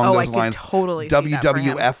something along those lines. Totally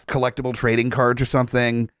WWF collectible trading cards or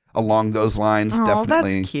something. along those lines. Oh,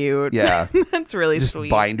 Definitely. that's cute. Yeah. That's really Just sweet.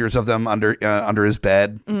 binders of them under his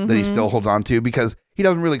bed that he still holds on to because he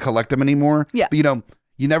doesn't really collect them anymore. Yeah. But,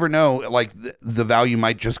 you never know. Like, the value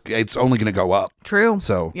might it's only going to go up. True.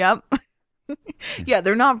 So. Yep. Yeah,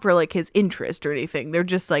 they're not for like his interest or anything. They're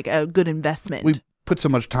just like a good investment. We put so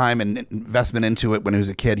much time and investment into it when he was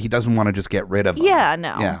a kid. He doesn't want to just get rid of them. Yeah,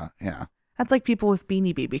 no. Yeah. That's like people with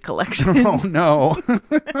Beanie Baby collections. Oh, no.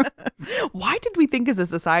 Why did we think as a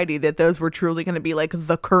society that those were truly going to be like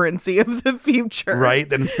the currency of the future? Right?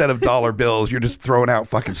 Then instead of dollar bills, you're just throwing out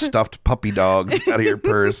fucking stuffed puppy dogs out of your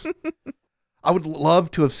purse. I would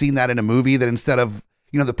love to have seen that in a movie that instead of,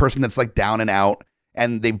 the person that's like down and out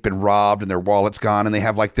and they've been robbed and their wallet's gone and they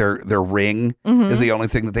have like their ring is the only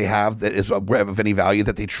thing that they have that is of any value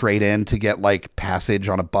that they trade in to get like passage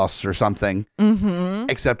on a bus or something.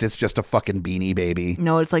 Except it's just a fucking Beanie Baby.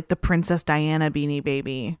 No, it's like the Princess Diana Beanie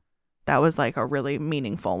Baby. That was like a really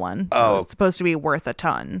meaningful one. Oh. It was supposed to be worth a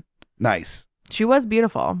ton. Nice. She was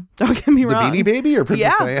beautiful. Don't get me wrong. The Beanie Baby or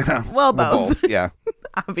Princess Yeah. Diana? Well, both. Yeah.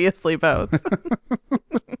 Obviously both.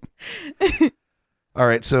 All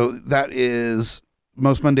right. So that is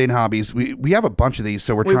most mundane hobbies. We have a bunch of these,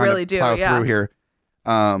 so we're trying really to plow through here.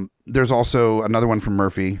 There's also another one from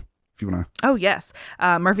Murphy, if you want to. Oh, yes.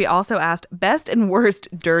 Murphy also asked best and worst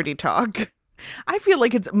dirty talk. I feel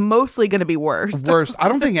like it's mostly going to be worst. Worst. I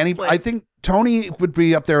don't think any. Honestly. I think Tony would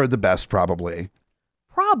be up there with the best, probably.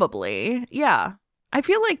 Probably. Yeah. I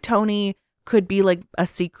feel like Tony could be like a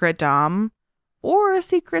secret dom or a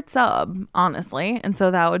secret sub, honestly. And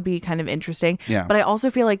so that would be kind of interesting. Yeah. But I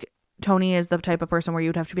also feel like Tony is the type of person where you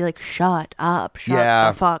would have to be like, shut up, shut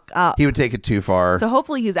Yeah. the fuck up. He would take it too far. So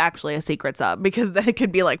hopefully he's actually a secret sub because then it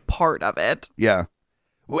could be like part of it. Yeah.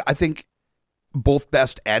 I think both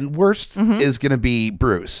best and worst is going to be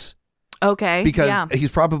Bruce. Okay. Because yeah.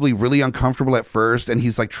 he's probably really uncomfortable at first and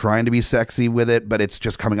he's like trying to be sexy with it, but it's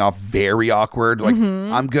just coming off very awkward. Like,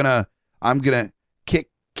 I'm gonna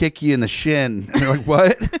kick you in the shin. And they're like,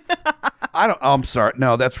 what? I'm sorry.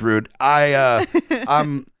 No, that's rude.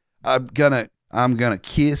 I'm gonna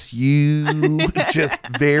kiss you. Just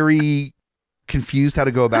very confused how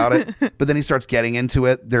to go about it. But then he starts getting into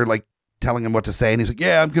it. They're like telling him what to say, and he's like,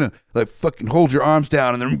 "Yeah, I'm gonna like fucking hold your arms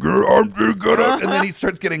down," and then and then he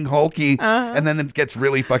starts getting hulky, and then it gets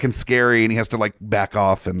really fucking scary, and he has to like back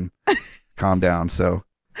off and calm down. So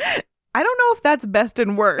I don't know if that's best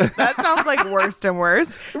and worst. That sounds like worst and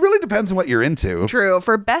worst. it really depends on what you're into. True.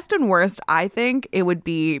 For best and worst, I think it would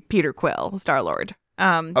be Peter Quill, Star-Lord.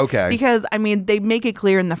 Okay. Because, I mean, they make it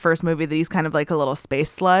clear in the first movie that he's kind of like a little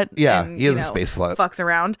space slut. Yeah, and, he is a space slut. Fucks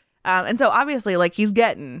around. And so obviously, like, he's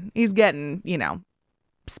getting,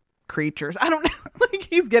 creatures. I don't know. Like,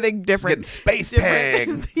 he's getting different. He's getting space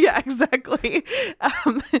pegged. Yeah, exactly.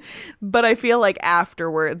 But I feel like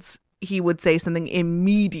afterwards, he would say something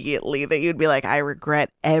immediately that you'd be like, I regret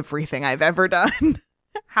everything I've ever done.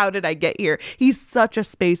 How did I get here? He's such a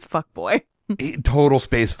space fuckboy. Total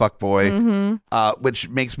space fuckboy. Which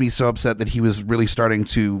makes me so upset that he was really starting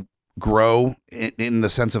to grow in the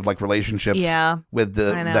sense of like relationships with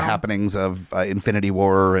the happenings of Infinity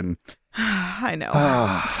War and I know.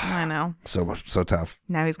 I know. So tough.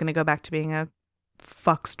 Now he's going to go back to being a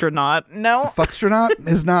fuckstronaut. No. Fuckstronaut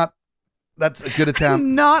is not. That's a good attempt.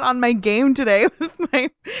 I'm not on my game today with my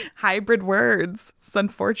hybrid words. It's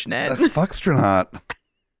unfortunate. Fuckstronaut.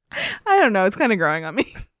 I don't know. It's kind of growing on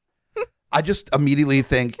me. I just immediately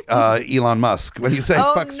think Elon Musk when you say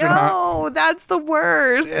fuckstronaut. No, that's the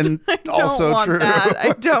worst. And I don't also want true. That.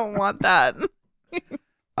 I don't want that.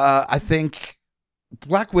 I think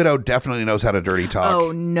Black Widow definitely knows how to dirty talk.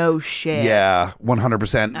 Oh, no shit. Yeah,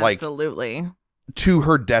 100%. Absolutely. Like, to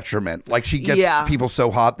her detriment. Like, she gets people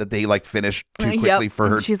so hot that they, like, finish too quickly for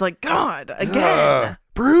her. And she's like, God, again.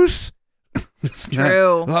 Bruce?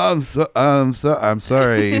 True. I'm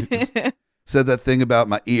sorry. Said that thing about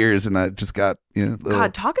my ears, and I just got,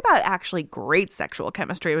 God, talk about actually great sexual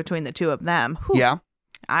chemistry between the two of them. Whew. Yeah.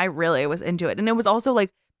 I really was into it. And it was also,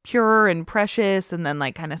 like, pure and precious and then,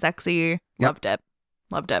 like, kind of sexy. Loved it.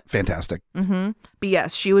 Fantastic. But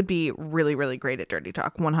yes, she would be really, really great at dirty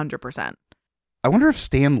talk. 100%. I wonder if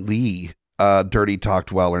Stan Lee dirty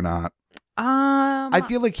talked well or not. I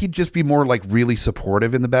feel like he'd just be more like really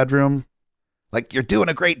supportive in the bedroom. Like, you're doing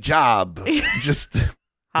a great job. Just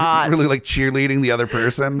hot. Really like cheerleading the other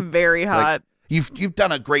person. Very hot. Like, you've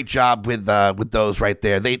done a great job with those right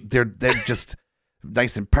there. They're just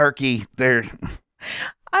nice and perky.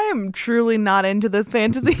 I am truly not into this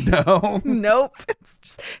fantasy. No. Nope. It's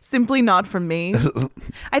just simply not for me.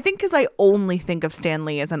 I think because I only think of Stan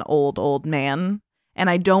Lee as an old man, and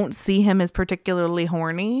I don't see him as particularly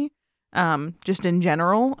horny. just in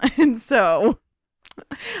general. And so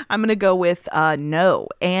I'm going to go with no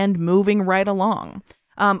and moving right along.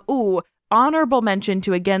 Honorable mention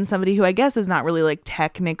to, again, somebody who I guess is not really like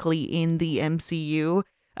technically in the MCU,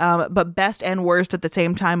 but best and worst at the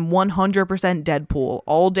same time, 100% Deadpool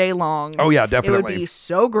all day long. Oh, yeah, definitely. It would be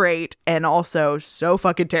so great and also so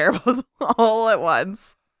fucking terrible all at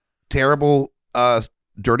once. Terrible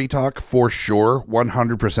dirty talk for sure,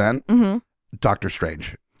 100%. Mm-hmm. Doctor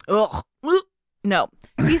Strange. Ugh. No,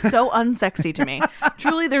 he's so unsexy to me.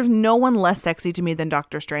 Truly, there's no one less sexy to me than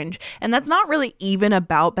Doctor Strange. And that's not really even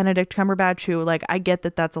about Benedict Cumberbatch, who, like, I get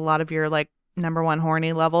that that's a lot of your, like, number one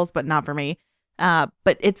horny levels, but not for me.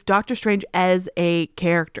 But it's Doctor Strange as a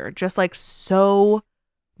character, just, like, so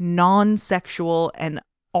non-sexual and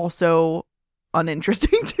also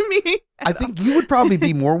uninteresting to me. I think you would probably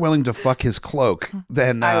be more willing to fuck his cloak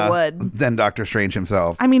than I would. than Doctor Strange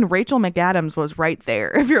himself. I mean, Rachel McAdams was right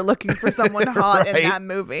there if you're looking for someone hot Right? in that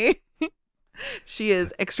movie. She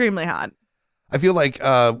is extremely hot. I feel like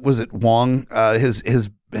was it Wong? His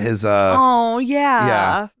Oh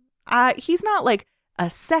yeah. yeah. He's not like a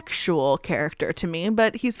sexual character to me,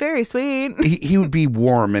 but he's very sweet. he would be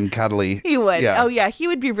warm and cuddly. He would. Yeah. Oh yeah, he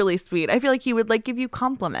would be really sweet. I feel like he would like give you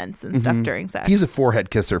compliments and stuff during sex. He's a forehead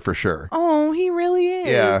kisser for sure. Oh, he really is.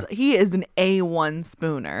 Yeah. He is an A1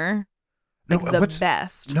 spooner. Like the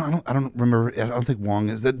best. No, I don't remember. I don't think Wong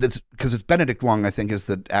is that's because it's Benedict Wong. I think is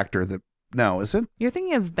the actor that. No, is it? You're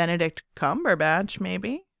thinking of Benedict Cumberbatch,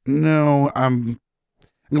 maybe? No, I'm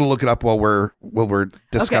gonna look it up while we're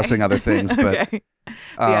discussing other things. But Okay.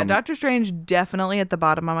 Yeah, Doctor Strange definitely at the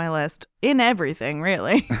bottom of my list in everything,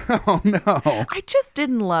 really. Oh no, I just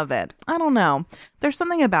didn't love it. I don't know. There's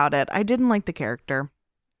something about it. I didn't like the character.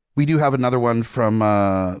 we do have another one from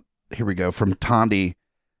here we go from Tondi.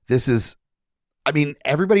 This is, I mean,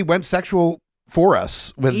 everybody went sexual for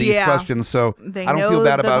us with these questions, so They I don't know feel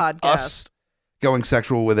bad the about podcast. us going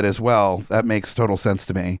sexual with it as well. That makes total sense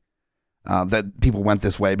to me. That people went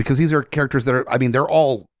this way because these are characters that are, I mean, they're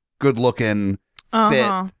all good looking, fit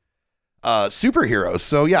superheroes.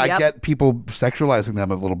 So yeah, Yep. I get people sexualizing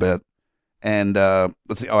them a little bit. And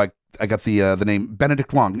let's see. Oh, I got the name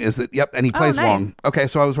Benedict Wong. Is it? Yep, and he plays nice. Wong. Okay,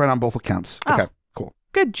 so I was right on both accounts. Oh. Okay, cool.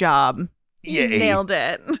 Good job. You Yay. nailed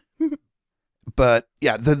it. But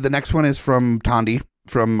yeah, the next one is from Tondi.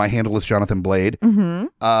 From My Handle is Jonathan Blade.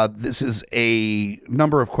 Mm-hmm. This is a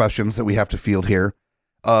number of questions that we have to field here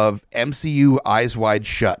of MCU Eyes Wide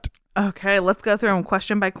Shut. Okay, let's go through them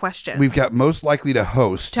question by question. We've got most likely to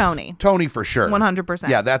host. Tony for sure. 100%.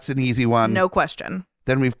 Yeah, that's an easy one. No question.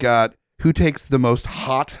 Then we've got who takes the most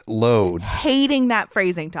hot loads. Hating that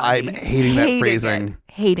phrasing, Tony. I'm hating that phrasing.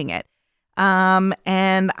 Hating it.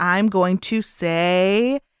 And I'm going to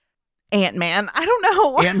say Ant-Man. I don't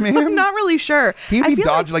know. Ant-Man? I'm not really sure. He'd I be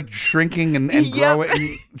feel like shrinking and Yep.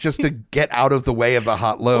 growing just to get out of the way of the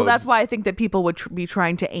hot loads. Well, that's why I think that people would be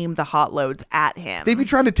trying to aim the hot loads at him. They'd be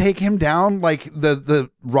trying to take him down like the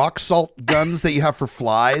rock salt guns that you have for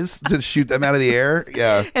flies to shoot them out of the air.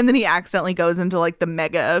 Yeah. And then he accidentally goes into like the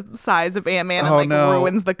mega size of Ant-Man and Oh, like no.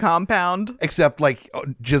 ruins the compound. Except like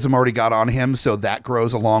Jism already got on him, so that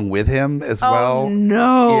grows along with him as well. Oh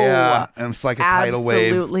no. Yeah. And it's like a tidal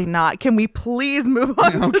wave. Absolutely not. Can we please move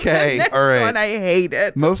on to Okay, the next all right. one? I hate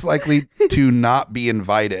it. Most likely to not be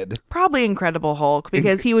invited. Probably Incredible Hulk,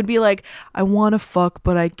 because he would be like, I want to fuck,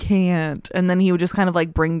 but I can't. And then he would just kind of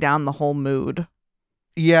like bring down the whole mood.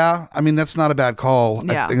 Yeah, I mean, that's not a bad call.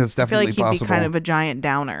 Yeah. I think that's definitely I feel like he'd possible. be kind of a giant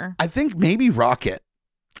downer. I think maybe Rocket.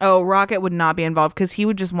 Oh, Rocket would not be involved because he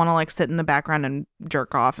would just want to like sit in the background and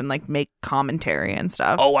jerk off and like make commentary and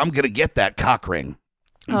stuff. Oh, I'm going to get that cock ring.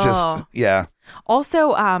 Oh. Yeah.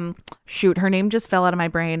 Also, shoot, her name just fell out of my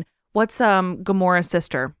brain. What's Gamora's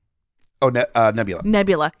sister? Oh, Nebula.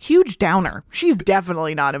 Nebula. Huge downer. She's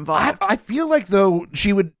definitely not involved. I feel like, though,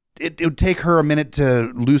 it would take her a minute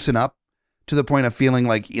to loosen up to the point of feeling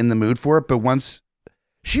like in the mood for it. But once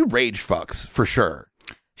she rage fucks for sure.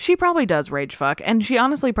 She probably does rage fuck, and she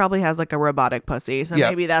honestly probably has like a robotic pussy, so Yeah.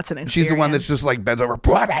 maybe that's an experience. She's the one that's just like bends over,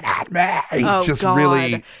 put it at me. Oh, just God.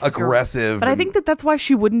 really aggressive. But I think that's why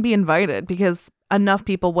she wouldn't be invited, because enough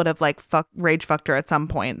people would have like rage fucked her at some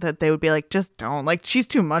point that they would be like, just don't. Like, she's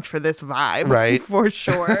too much for this vibe. Right. For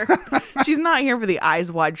sure. She's not here for the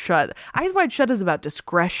Eyes Wide Shut. Eyes Wide Shut is about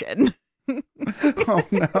discretion. Oh,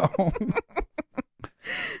 no.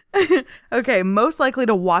 Okay, most likely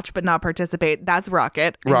to watch but not participate. That's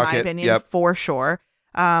Rocket, in my Rocket, opinion, yep. for sure.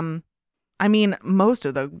 I mean, most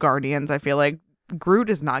of the Guardians, I feel like Groot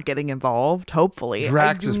is not getting involved. Hopefully,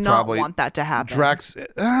 Drax I do is not probably want that to happen. Drax,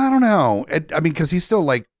 I don't know. I mean, because he's still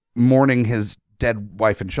like mourning his dead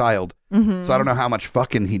wife and child. Mm-hmm. So I don't know how much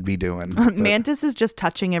fucking he'd be doing. Mantis is just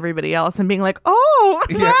touching everybody else and being like, oh,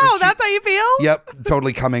 Yeah, wow, that's how you feel? Yep,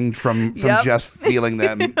 totally coming from just feeling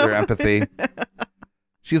them, their empathy.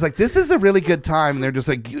 She's like, this is a really good time. And they're just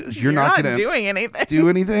like, you're not going to doing anything. do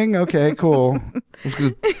anything? Okay, cool. I was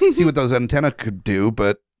going to see what those antenna could do,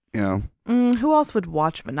 but, you know. Who else would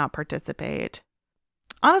watch but not participate?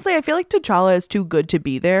 Honestly, I feel like T'Challa is too good to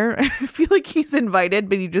be there. I feel like he's invited,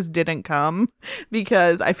 but he just didn't come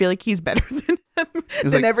because I feel like he's better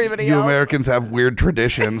than everybody you else. Americans have weird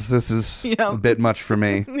traditions. This is a bit much for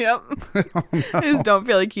me. Yep. Oh, no. I just don't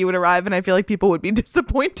feel like he would arrive, and I feel like people would be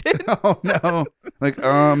disappointed. Oh, no. Like,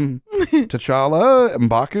 T'Challa,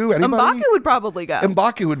 M'Baku, anybody? M'Baku would probably go.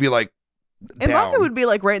 M'Baku would be like, M'Baku would be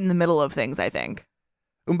like right in the middle of things, I think.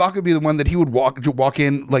 M'Baku would be the one that he would walk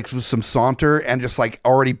in like with some saunter and just like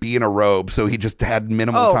already be in a robe, so he just had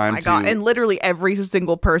minimal time. Oh my god! And literally every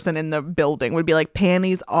single person in the building would be like,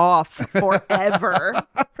 panties off forever.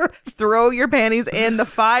 Throw your panties in the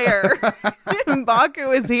fire.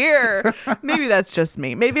 M'Baku is here. Maybe that's just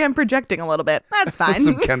me. Maybe I'm projecting a little bit. That's fine.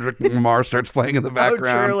 Some Kendrick Lamar starts playing in the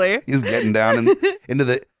background. Oh, truly. He's getting down into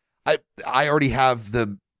the. I already have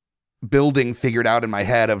the building figured out in my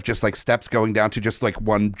head of just like steps going down to just like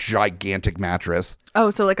one gigantic mattress. Oh,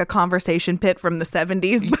 so like a conversation pit from the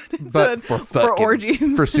 70s, but for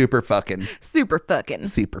orgies. For super fucking. Super fucking.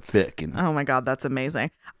 Super fucking. Oh my god, that's amazing.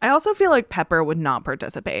 I also feel like Pepper would not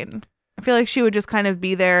participate. I feel like she would just kind of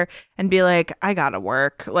be there and be like, I gotta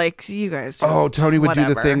work. Like, you guys just, Tony would whatever.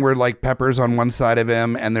 do the thing where like Pepper's on one side of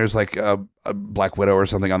him and there's like a Black Widow or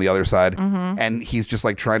something on the other side. Mm-hmm. And he's just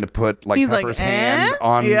like trying to put like he's Pepper's like, hand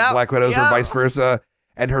on Black Widow's or vice versa.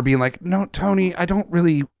 And her being like, no, Tony, I don't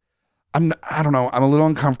know. I'm a little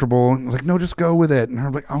uncomfortable. And like, no, just go with it. And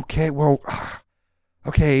her like, okay, well,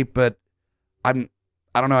 okay, but I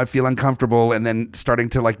don't know. I feel uncomfortable, and then starting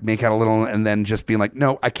to like make out a little, and then just being like,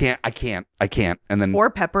 "No, I can't," and then or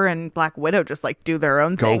Pepper and Black Widow just like do their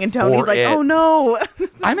own thing, and Tony's like, "Oh no,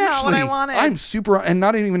 I'm not what I wanted." I'm super, and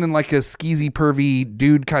not even in like a skeezy, pervy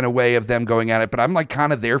dude kind of way of them going at it, but I'm like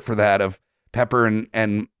kind of there for that of Pepper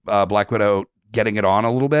and Black Widow getting it on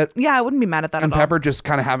a little bit. Yeah, I wouldn't be mad at that. And at Pepper all. just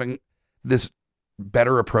kind of having this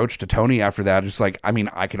better approach to Tony after that. Just like, I mean,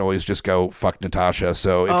 I could always just go fuck Natasha.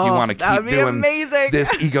 So if you want to keep doing amazing.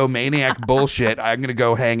 this egomaniac bullshit, I'm going to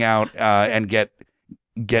go hang out and get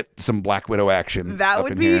some Black Widow action. That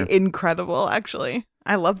would be incredible, actually.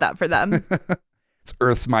 I love that for them. It's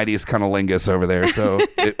Earth's mightiest cunnilingus over there. So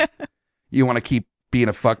you want to keep being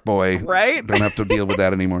a fuckboy. Right? Don't have to deal with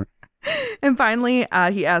that anymore. And finally,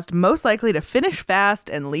 he asked, most likely to finish fast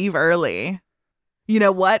and leave early. You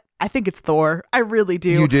know what? I think it's Thor. I really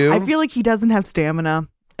do. You do? I feel like he doesn't have stamina.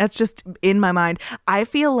 That's just in my mind. I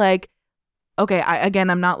feel like, okay,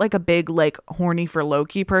 I'm not like a big like horny for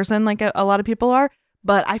Loki person like a lot of people are,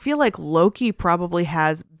 but I feel like Loki probably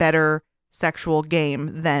has better sexual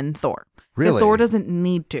game than Thor. Really? Because Thor doesn't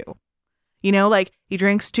need to. You know, like he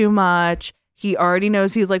drinks too much. He already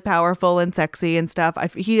knows he's like powerful and sexy and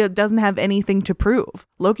stuff. He doesn't have anything to prove.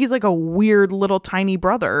 Loki's like a weird little tiny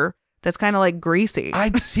brother that's kind of like greasy.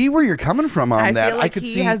 I see where you're coming from on that. Feel like I could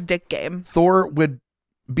he see has dick game. Thor would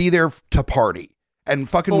be there to party and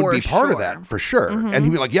fucking would be part of that for sure. Mm-hmm. And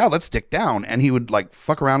he'd be like, yeah, let's stick down. And he would like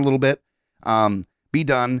fuck around a little bit, be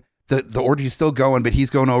done. The orgy's still going, but he's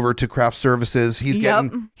going over to craft services. He's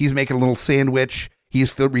making a little sandwich.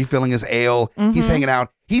 He's refilling his ale. Mm-hmm. He's hanging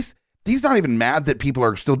out. He's not even mad that people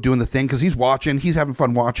are still doing the thing because he's watching. He's having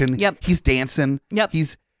fun watching. Yep. He's dancing. Yep.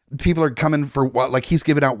 People are coming for what, like he's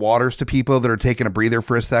giving out waters to people that are taking a breather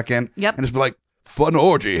for a second. Yep. And just be like, fun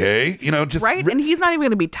orgy, hey? You know, just right. And he's not even going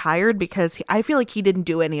to be tired because I feel like he didn't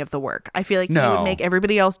do any of the work. I feel like he would make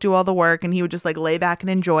everybody else do all the work and he would just like lay back and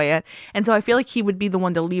enjoy it. And so I feel like he would be the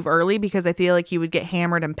one to leave early because I feel like he would get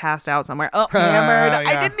hammered and passed out somewhere. Oh, hammered. Yeah.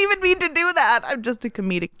 I didn't even mean to do that. I'm just a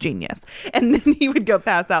comedic genius. And then he would go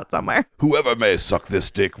pass out somewhere. Whoever may suck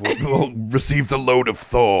this dick will receive the load of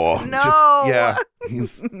Thor. No.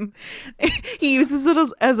 He uses it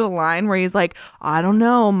as a line where he's like, I don't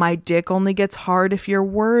know, my dick only gets hard if you're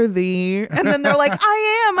worthy. And then they're like,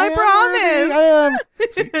 I am, I promise.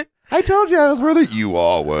 I am. I told you I was worthy. You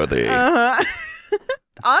are worthy.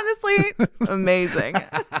 Honestly, amazing.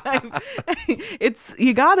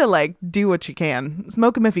 You gotta like do what you can.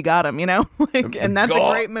 Smoke him if you got him, you know? And that's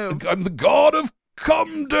a great move. I'm the god of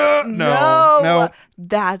Cumda. No.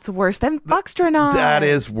 That's worse than Fuckstronaut. That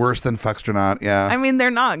is worse than Fuckstronaut, yeah. I mean,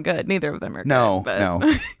 they're not good. Neither of them are good. No.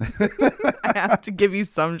 I have to give you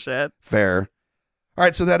some shit. Fair. All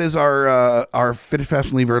right, so that is our finish fast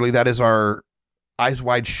and leave early. That is our Eyes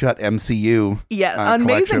Wide Shut MCU. Yeah, amazing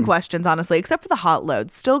collection. questions, honestly, except for the hot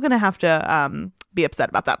loads. Still going to have to be upset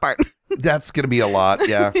about that part. That's going to be a lot,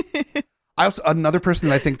 yeah. Another person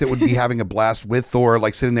that I think that would be having a blast with Thor,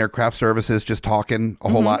 like sitting there, craft services, just talking a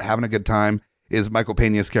whole lot, having a good time, is Michael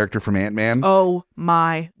Pena's character from Ant-Man. Oh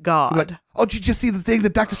my God. Like, oh, did you just see the thing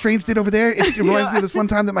that Doctor Strange did over there? It reminds me of this one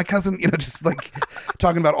time that my cousin, just like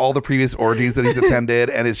talking about all the previous orgies that he's attended.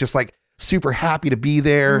 And it's just like super happy to be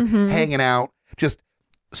there, hanging out, just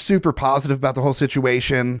super positive about the whole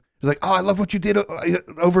situation. He's like, oh, I love what you did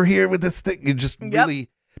over here with this thing. You're just really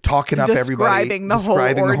talking up everybody. Describing the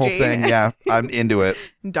whole thing. Yeah, I'm into it.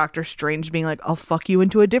 Doctor Strange being like, I'll fuck you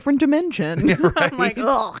into a different dimension. Yeah, right? I'm like,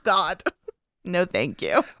 oh, God. No, thank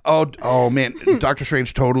you. Oh man. Doctor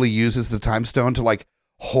Strange totally uses the time stone to like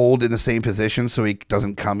hold in the same position so he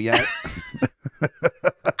doesn't come yet.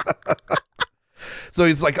 So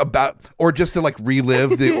he's like or just to like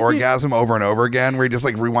relive the orgasm over and over again, where he just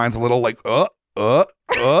like rewinds a little, like,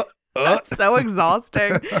 That's so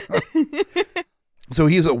exhausting. So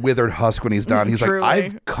he's a withered husk when he's done. He's Truly. like,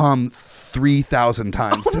 I've come 3,000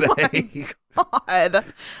 times today. God.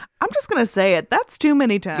 I'm just going to say it. That's too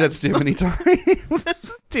many times. That's too many times. This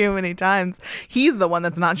is too many times. He's the one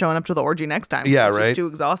that's not showing up to the orgy next time. Yeah, it's right. Just too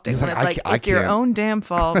exhausting. He's When like, it's I it's your can't. own damn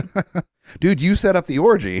fault. Dude, you set up the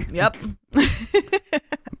orgy. Yep.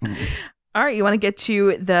 All right. You want to get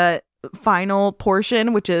to the final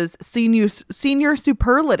portion, which is senior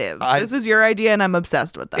superlatives. This was your idea, and I'm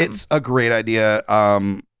obsessed with them. It's a great idea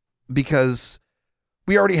because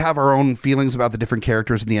we already have our own feelings about the different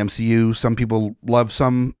characters in the MCU. Some people love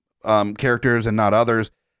some characters and not others.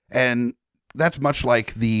 And that's much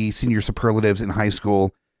like the senior superlatives in high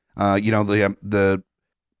school. The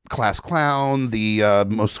class clown, the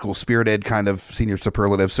most school-spirited kind of senior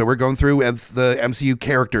superlative. So we're going through with the MCU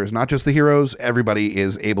characters, not just the heroes. Everybody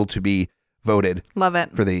is able to be voted. Love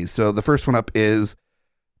it. For these. So the first one up is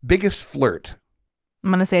biggest flirt. I'm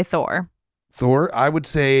going to say Thor. Thor, I would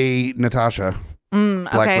say Natasha.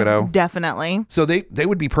 Black Widow. Definitely. So they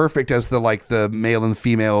would be perfect as the male and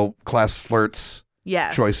female class flirts.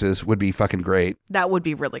 Yes. Choices would be fucking great. That would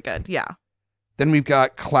be really good. Yeah. Then we've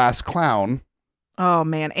got class clown. Oh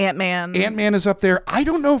man, Ant-Man. Ant-Man is up there. I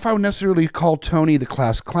don't know if I would necessarily call Tony the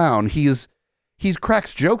class clown. He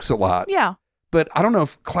cracks jokes a lot. Yeah. But I don't know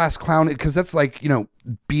if class clown, because that's like,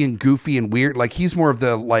 being goofy and weird. Like he's more of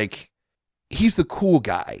he's the cool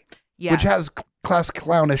guy. Yes. Which has class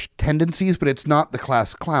clownish tendencies, but it's not the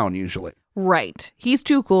class clown usually. Right. He's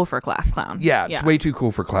too cool for class clown. Yeah, it's way too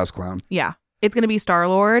cool for class clown. Yeah. It's going to be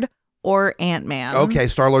Star-Lord or Ant-Man. Okay,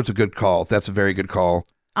 Star-Lord's a good call. That's a very good call.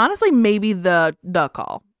 Honestly, maybe the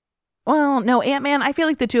call. Well, no, Ant-Man, I feel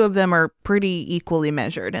like the two of them are pretty equally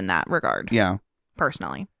measured in that regard. Yeah.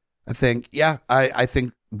 Personally. I think, I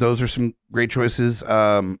think those are some great choices.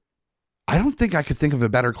 I don't think I could think of a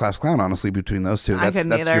better class clown, honestly, between those two. That's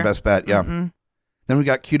your best bet, yeah. Mm-hmm. Then we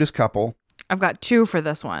got cutest couple. I've got two for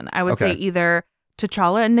this one. I would say either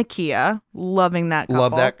T'Challa and Nakia, loving that couple.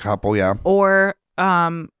 Love that couple, yeah. Or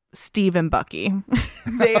Steve and Bucky.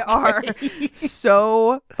 They are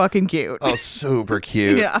so fucking cute. Oh, super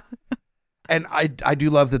cute. Yeah. And I do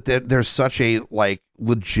love that there's such a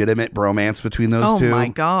legitimate bromance between those two. Oh my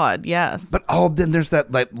God, yes. But then there's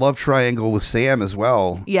that love triangle with Sam as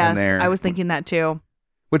well. Yes, in there. I was thinking that too.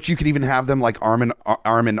 Which you could even have them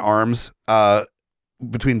arm in arms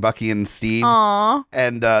between Bucky and Steve. Aww.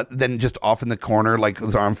 And then just off in the corner,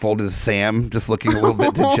 his arm folded as Sam, just looking a little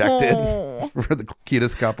bit dejected for the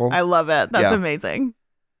cutest couple. I love it. That's amazing.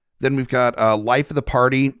 Then we've got life of the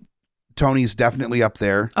party. Tony's definitely up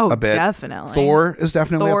there a bit. Definitely. Thor is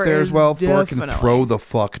definitely up there as well. Thor can throw the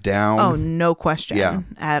fuck down. Oh, no question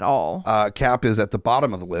at all. Cap is at the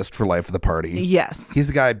bottom of the list for life of the party. Yes. He's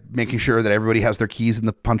the guy making sure that everybody has their keys in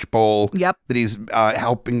the punch bowl. Yep. That he's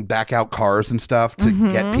helping back out cars and stuff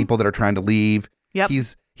to get people that are trying to leave. Yep.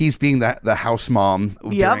 He's being the house mom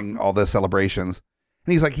during all the celebrations.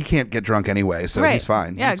 And he's he can't get drunk anyway, so he's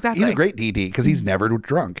fine. Yeah, exactly. He's a great DD because he's never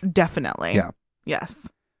drunk. Definitely. Yeah. Yes.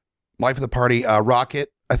 Life of the party,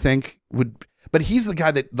 Rocket, I think, would... But he's the guy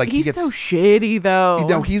that, he's so shitty,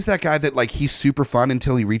 though. He's that guy that, he's super fun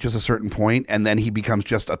until he reaches a certain point, and then he becomes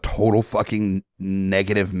just a total fucking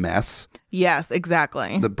negative mess. Yes,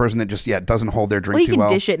 exactly. The person that just, doesn't hold their drink too well. Well,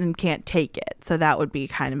 he can dish it and can't take it, so that would be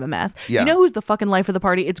kind of a mess. Yeah. You know who's the fucking life of the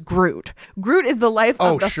party? It's Groot. Groot is the life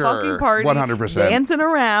of the fucking party. 100%. Dancing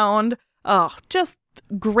around. Oh, just...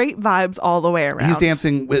 great vibes all the way around. He's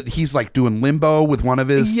dancing he's doing limbo with one of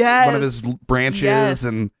his branches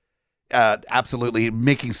and absolutely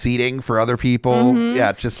making seating for other people. Mm-hmm.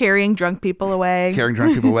 Yeah, just carrying drunk people away.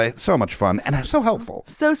 So much fun and so helpful.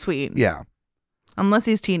 So sweet. Yeah. Unless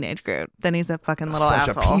he's teenage Groot, then he's a fucking little Such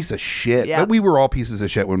asshole. a piece of shit. Yep. But we were all pieces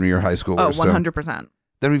of shit when we were high schoolers. Oh, 100%.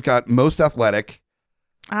 Then we've got most athletic.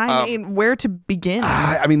 I mean, where to begin?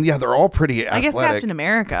 I mean, yeah, they're all pretty athletic. I guess Captain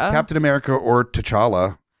America. Captain America or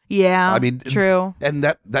T'Challa. Yeah, I mean, true. And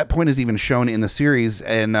that point is even shown in the series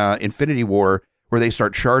in Infinity War, where they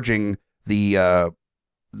start charging the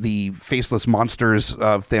faceless monsters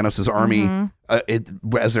of Thanos' army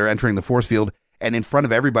as they're entering the force field. And in front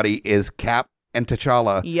of everybody is Cap and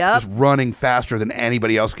T'Challa just running faster than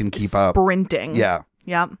anybody else can keep up. Sprinting. Yeah.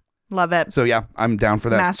 Yep. Love it. So, yeah, I'm down for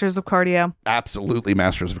that. Masters of cardio. Absolutely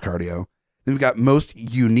masters of cardio. Then we've got most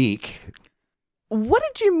unique. What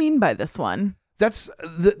did you mean by this one?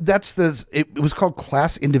 It was called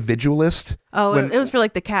class individualist. Oh, it was for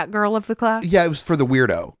like the cat girl of the class? Yeah, it was for the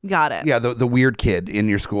weirdo. Got it. Yeah, the weird kid in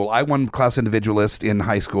your school. I won class individualist in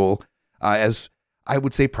high school, as I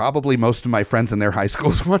would say probably most of my friends in their high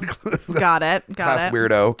schools won. Got it. Class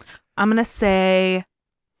weirdo. I'm going to say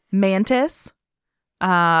Mantis,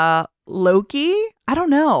 Loki. I don't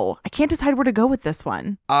know. I can't decide where to go with this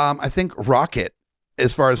one. I think Rocket,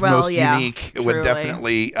 as far as most unique, truly. would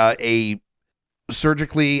definitely a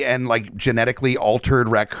surgically and like genetically altered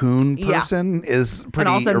raccoon person is pretty and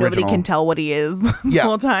also original. Nobody can tell what he is the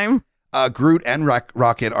whole time. Groot and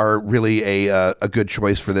Rocket are really a good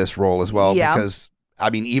choice for this role as well, because I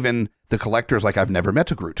mean, even the collector's like, I've never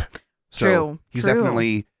met a Groot. So he's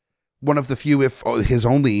definitely one of the few, if his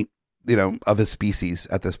only, of his species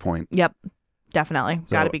at this point. Yep. Definitely.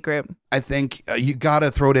 So, gotta be Groot. I think you gotta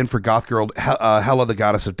throw it in for Goth Girl, Hela, the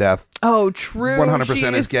Goddess of Death. Oh, true. 100% she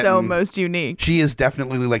is getting, so most unique. She is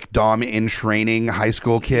definitely like Dom in training high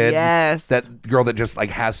school kid. Yes. That girl that just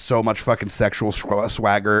like has so much fucking sexual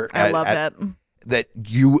swagger. I love it. That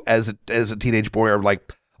you as a teenage boy are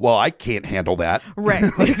like, well, I can't handle that.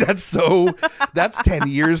 Right. Like, that's 10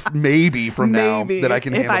 years maybe from now that I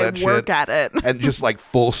can handle that shit. If I work at it. And just like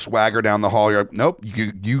full swagger down the hall. You're like, nope,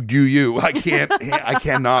 you do you. I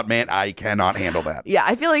cannot, man. I cannot handle that. Yeah,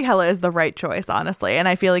 I feel like Hela is the right choice, honestly. And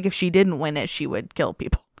I feel like if she didn't win it, she would kill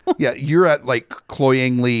people. Yeah, you're at like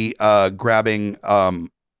cloyingly grabbing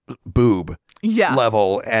boob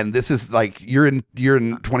level, and this is like you're in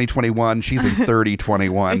 2021. She's in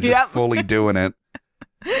 3021, just fully doing it.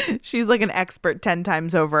 She's like an expert 10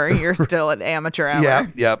 times over. You're still an amateur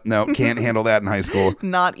hour. Yep. No, can't handle that in high school.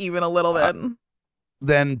 Not even a little bit.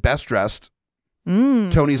 Then best dressed.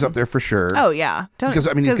 Tony's up there for sure. Oh yeah, Tony, because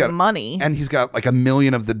I mean he's got money, and he's got like a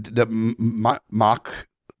million of the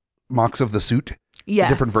mocks of the suit. Yes,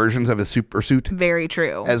 different versions of his super suit. Very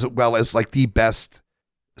true. As well as like the best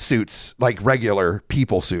suits, like regular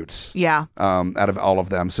people suits. Yeah. Out of all of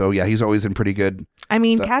them, so yeah, he's always in pretty good. I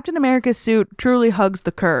mean, Captain America's suit truly hugs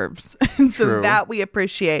the curves, and so that we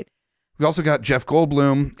appreciate. We also got Jeff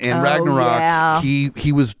Goldblum in Ragnarok. Yeah.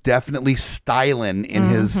 He was definitely styling in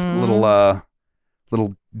his little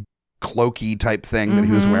cloaky type thing that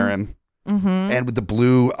he was wearing, and with the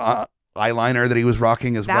blue eyeliner that he was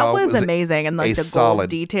rocking as well. That was amazing, and like the gold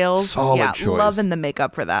details. Solid choice. Loving the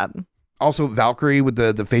makeup for that. Also, Valkyrie with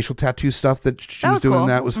the facial tattoo stuff that she was doing. Cool.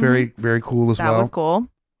 That was very, very cool as well. That was cool.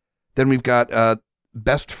 Then we've got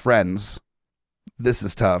best friends. This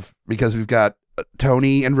is tough because we've got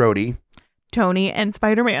Tony and Rhodey. Tony and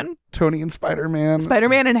Spider-Man. Tony and Spider-Man.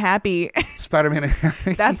 Spider-Man and Happy. Spider-Man and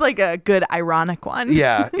Happy. That's like a good ironic one.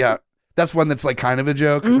 Yeah. That's one that's like kind of a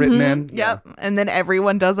joke written in. Yep. Yeah. And then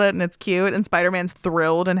everyone does it and it's cute. And Spider-Man's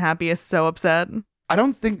thrilled and Happy is so upset. I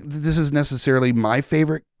don't think this is necessarily my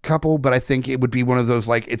favorite couple, but I think it would be one of those,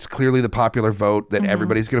 like, it's clearly the popular vote that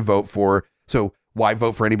everybody's going to vote for. So why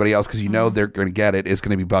vote for anybody else? Because you know they're going to get it. It's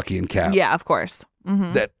going to be Bucky and Cap. Yeah, of course.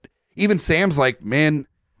 That even Sam's like, man,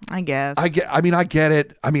 I guess. I get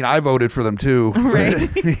it. I mean, I voted for them too. Right.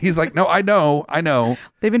 He's like, no, I know.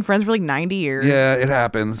 They've been friends for like 90 years. Yeah, it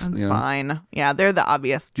happens. That's fine. Yeah, they're the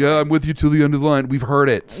obvious choice. Yeah, I'm with you till the end of the line. We've heard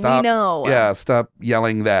it. Stop. We know. Yeah, stop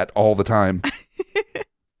yelling that all the time.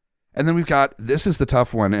 And then we've got, this is the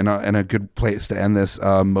tough one and a good place to end this.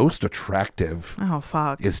 Most attractive. Oh,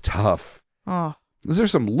 fuck. Is tough. Oh.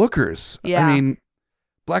 There's some lookers. Yeah. I mean,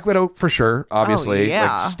 Black Widow for sure, obviously. Oh,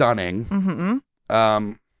 yeah. Like, stunning.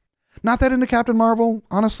 Not that into Captain Marvel,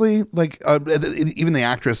 honestly. Like, even the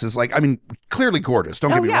actress is like, I mean, clearly gorgeous.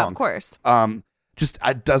 Don't get me wrong. Of course. Just,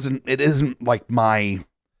 it isn't like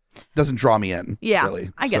doesn't draw me in. Yeah,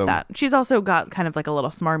 really. I get that. She's also got kind of like a little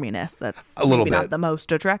smarminess that's a little bit not the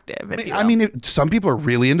most attractive. I mean, some people are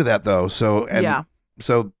really into that though. So,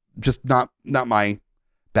 so just not my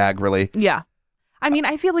bag really. Yeah. I mean,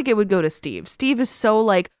 I feel like it would go to Steve. Steve is so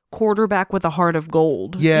like quarterback with a heart of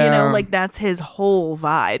gold. Yeah. Like that's his whole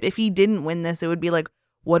vibe. If he didn't win this, it would be like,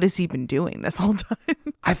 what has he been doing this whole time?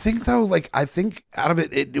 I think though, like I think out of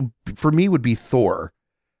it for me would be Thor.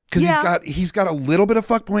 Because he's got a little bit of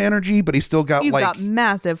fuckboy energy, but he's still got he's got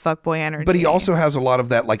massive fuckboy energy. But he also has a lot of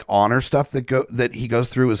that like honor stuff that he goes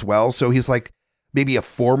through as well. So he's like maybe a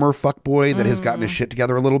former fuckboy that has gotten his shit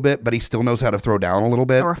together a little bit, but he still knows how to throw down a little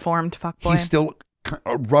bit. A reformed fuckboy. He's still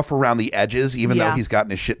rough around the edges, even though he's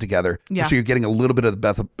gotten his shit together. Yeah. So you're getting a little bit of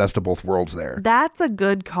the best of both worlds there. That's a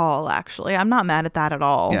good call, actually. I'm not mad at that at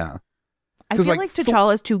all. Yeah. I feel like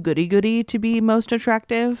T'Challa's too goody-goody to be most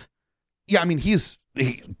attractive. Yeah, I mean, he's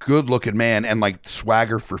a good-looking man and, like,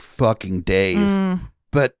 swagger for fucking days.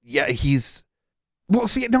 But, yeah, well,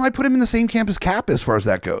 see, no, I put him in the same camp as Cap as far as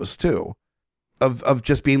that goes, too. Of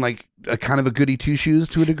just being, like, a kind of a goody two-shoes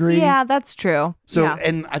to a degree. Yeah, that's true. So,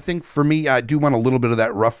 and I think for me, I do want a little bit of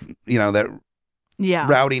that rough, that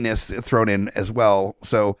rowdiness thrown in as well.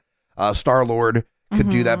 So, Star-Lord could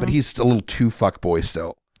do that, but he's still a little too fuckboy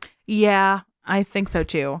still. Yeah, I think so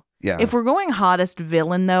too. Yeah. If we're going hottest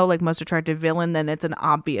villain though, like most attractive villain, then it's an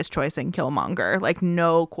obvious choice in Killmonger. Like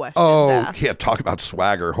no questions asked. Yeah, talk about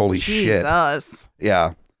swagger. Holy shit. Jesus.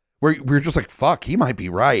 Yeah. We're just like, fuck, he might be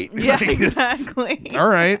right. Yeah, exactly. All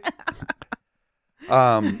right.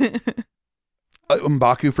 M'Baku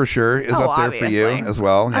for sure is up there obviously. For you as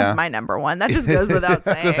well. That's my number one. That just goes without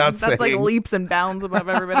saying. That's like leaps and bounds above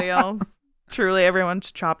everybody else. Truly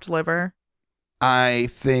everyone's chopped liver. I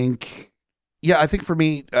think for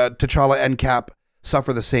me, T'Challa and Cap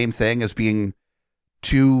suffer the same thing as being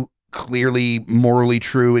too clearly morally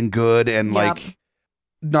true and good and like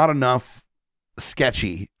not enough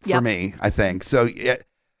sketchy for me, I think. So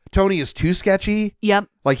Tony is too sketchy. Yep.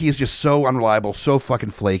 Like he's just so unreliable, so fucking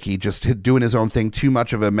flaky, just doing his own thing, too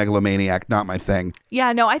much of a megalomaniac, not my thing.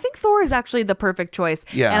 Yeah, no, I think Thor is actually the perfect choice.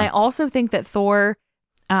 Yeah. And I also think that Thor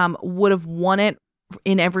would have won it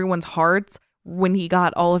in everyone's hearts when he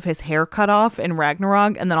got all of his hair cut off in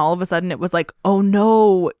Ragnarok, and then all of a sudden it was like, oh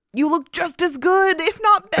no, you look just as good, if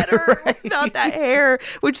not better, without that hair,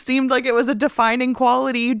 which seemed like it was a defining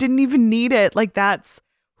quality. You didn't even need it. Like that's,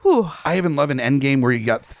 whew. I even love an Endgame where you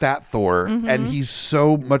got Fat Thor, and he's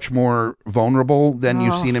so much more vulnerable than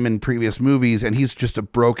you've seen him in previous movies, and he's just a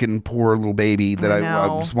broken, poor little baby that I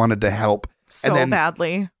just wanted to help. So and then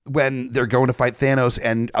badly. When they're going to fight Thanos,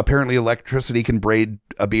 and apparently electricity can braid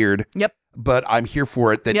a beard. Yep. But I'm here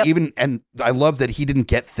for it. And I love that he didn't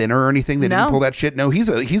get thinner or anything. They didn't pull that shit. No, he's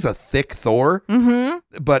a thick Thor,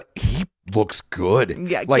 but he looks good.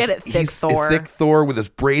 Yeah, like, get it, thick Thor. Thick Thor with his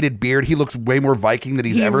braided beard. He looks way more Viking than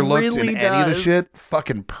he's ever looked in any of the shit.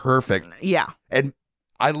 Fucking perfect. Yeah. And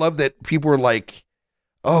I love that people were like,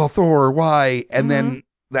 "Oh, Thor, why?" And then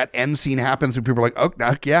that end scene happens, and people are like, "Oh,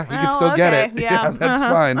 yeah, he can still get it. Yeah, that's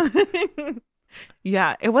fine."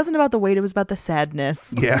 Yeah, it wasn't about the weight, it was about the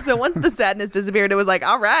sadness. Yeah. So once the sadness disappeared, it was like,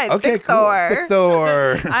 all right, okay, thick cool. Thor. Thick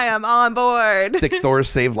Thor. I am on board. Thick Thor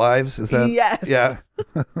save lives, is that? Yes. Yeah.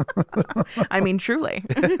 I mean, truly.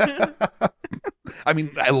 I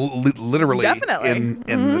mean, literally definitely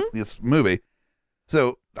in this movie.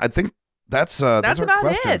 So I think that's our about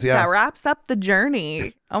questions. it. Yeah. That wraps up the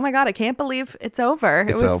journey. Oh my God, I can't believe it's over.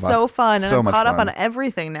 It was over. so fun. And so I'm caught up fun. on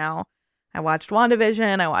everything now. I watched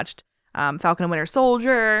WandaVision. I watched Falcon and Winter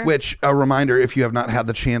Soldier. Which, a reminder, if you have not had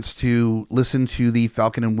the chance to listen to the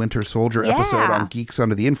Falcon and Winter Soldier episode on Geeks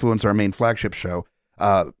Under the Influence, our main flagship show,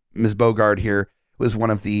 Ms. Bogard here was one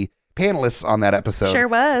of the panelists on that episode. Sure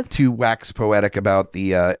was. To wax poetic about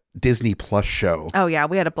the Disney Plus show. Oh, yeah.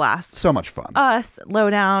 We had a blast. So much fun. Us,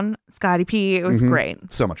 Lowdown, Scotty P. It was great.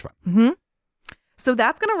 So much fun. So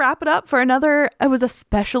that's going to wrap it up for it was a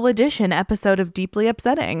special edition episode of Deeply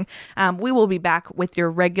Upsetting. We will be back with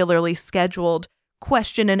your regularly scheduled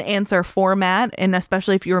question and answer format, and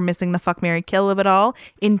especially if you were missing the fuck, marry, kill of it all,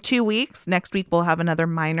 in 2 weeks. Next week, we'll have another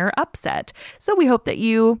minor upset. So we hope that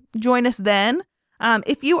you join us then.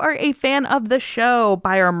 If you are a fan of the show,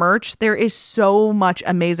 buy our merch. There is so much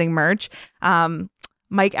amazing merch.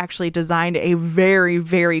 Mike actually designed a very,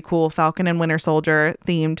 very cool Falcon and Winter Soldier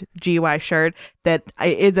themed GUI shirt that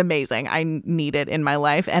is amazing. I need it in my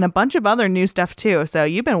life, and a bunch of other new stuff too. So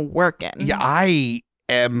you've been working. Yeah, I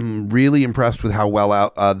am really impressed with how well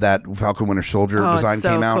out that Falcon Winter Soldier design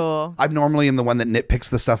came out. Cool. I normally am the one that nitpicks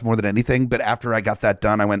the stuff more than anything, but after I got that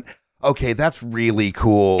done, I went, okay, that's really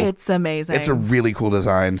cool. It's amazing. It's a really cool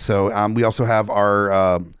design. So we also have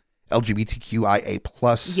our LGBTQIA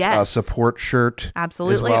plus support shirt.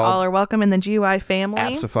 Absolutely. As well. All are welcome in the GUI family.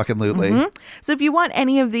 Abso-fucking-lutely. So if you want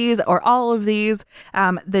any of these or all of these,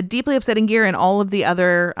 the Deeply Upsetting gear and all of the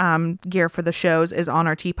other gear for the shows is on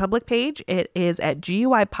our TeePublic page. It is at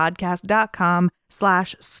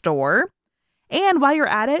guipodcast.com/store. And while you're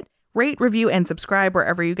at it, Rate, review, and subscribe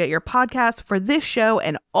wherever you get your podcasts for this show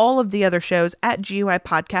and all of the other shows at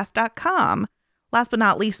GUIPodcast.com. Last but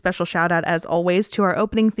not least, special shout out as always to our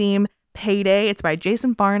opening theme, Payday. It's by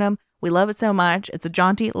Jason Farnham. We love it so much. It's a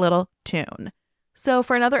jaunty little tune. So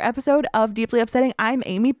for another episode of Deeply Upsetting, I'm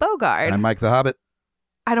Amy Bogard. And I'm Mike the Hobbit.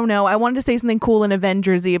 I don't know. I wanted to say something cool in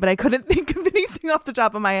Avengers-y, but I couldn't think of anything off the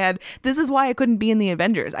top of my head. This is why I couldn't be in the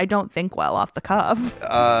Avengers. I don't think well off the cuff.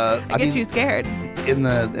 I get too scared. In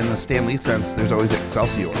the Stan Lee sense, there's always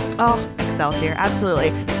Excelsior. Oh, Excelsior. Absolutely.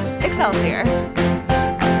 Excelsior.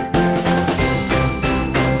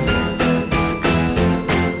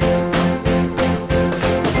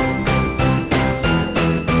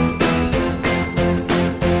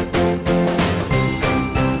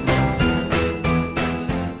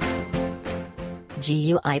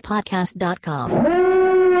 GUIPodcast.com.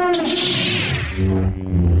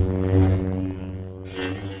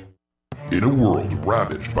 In a world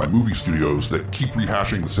ravaged by movie studios that keep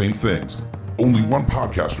rehashing the same things, only one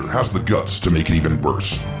podcaster has the guts to make it even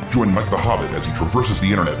worse. Join Mike the Hobbit as he traverses the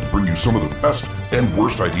internet to bring you some of the best and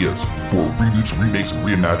worst ideas for reboots, remakes, and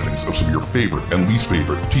reimaginings of some of your favorite and least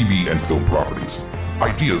favorite TV and film properties.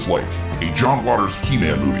 Ideas like a John Waters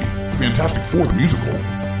He-Man movie, Fantastic Four the musical,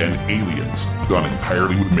 and Aliens, done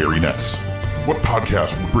entirely with marionettes. What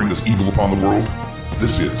podcast would bring this evil upon the world?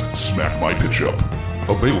 This is Smack My Pitch Up.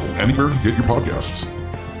 Available anywhere you get your podcasts.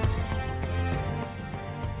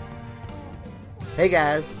 Hey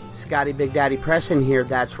guys, Scotty Big Daddy Preston here.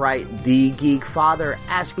 That's right, the Geek Father,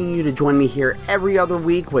 asking you to join me here every other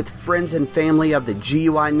week with friends and family of the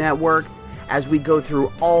GUI Network as we go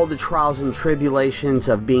through all the trials and tribulations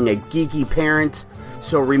of being a geeky parent.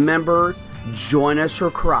 So remember, join us or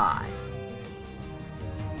cry.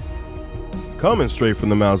 Coming straight from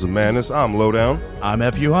the mouths of madness, I'm Lowdown. I'm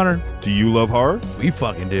FU Hunter. Do you love horror? We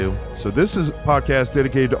fucking do. So this is a podcast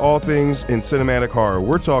dedicated to all things in cinematic horror.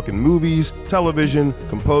 We're talking movies, television,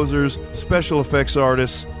 composers, special effects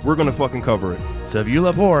artists. We're gonna fucking cover it. So if you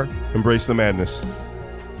love horror, embrace the madness.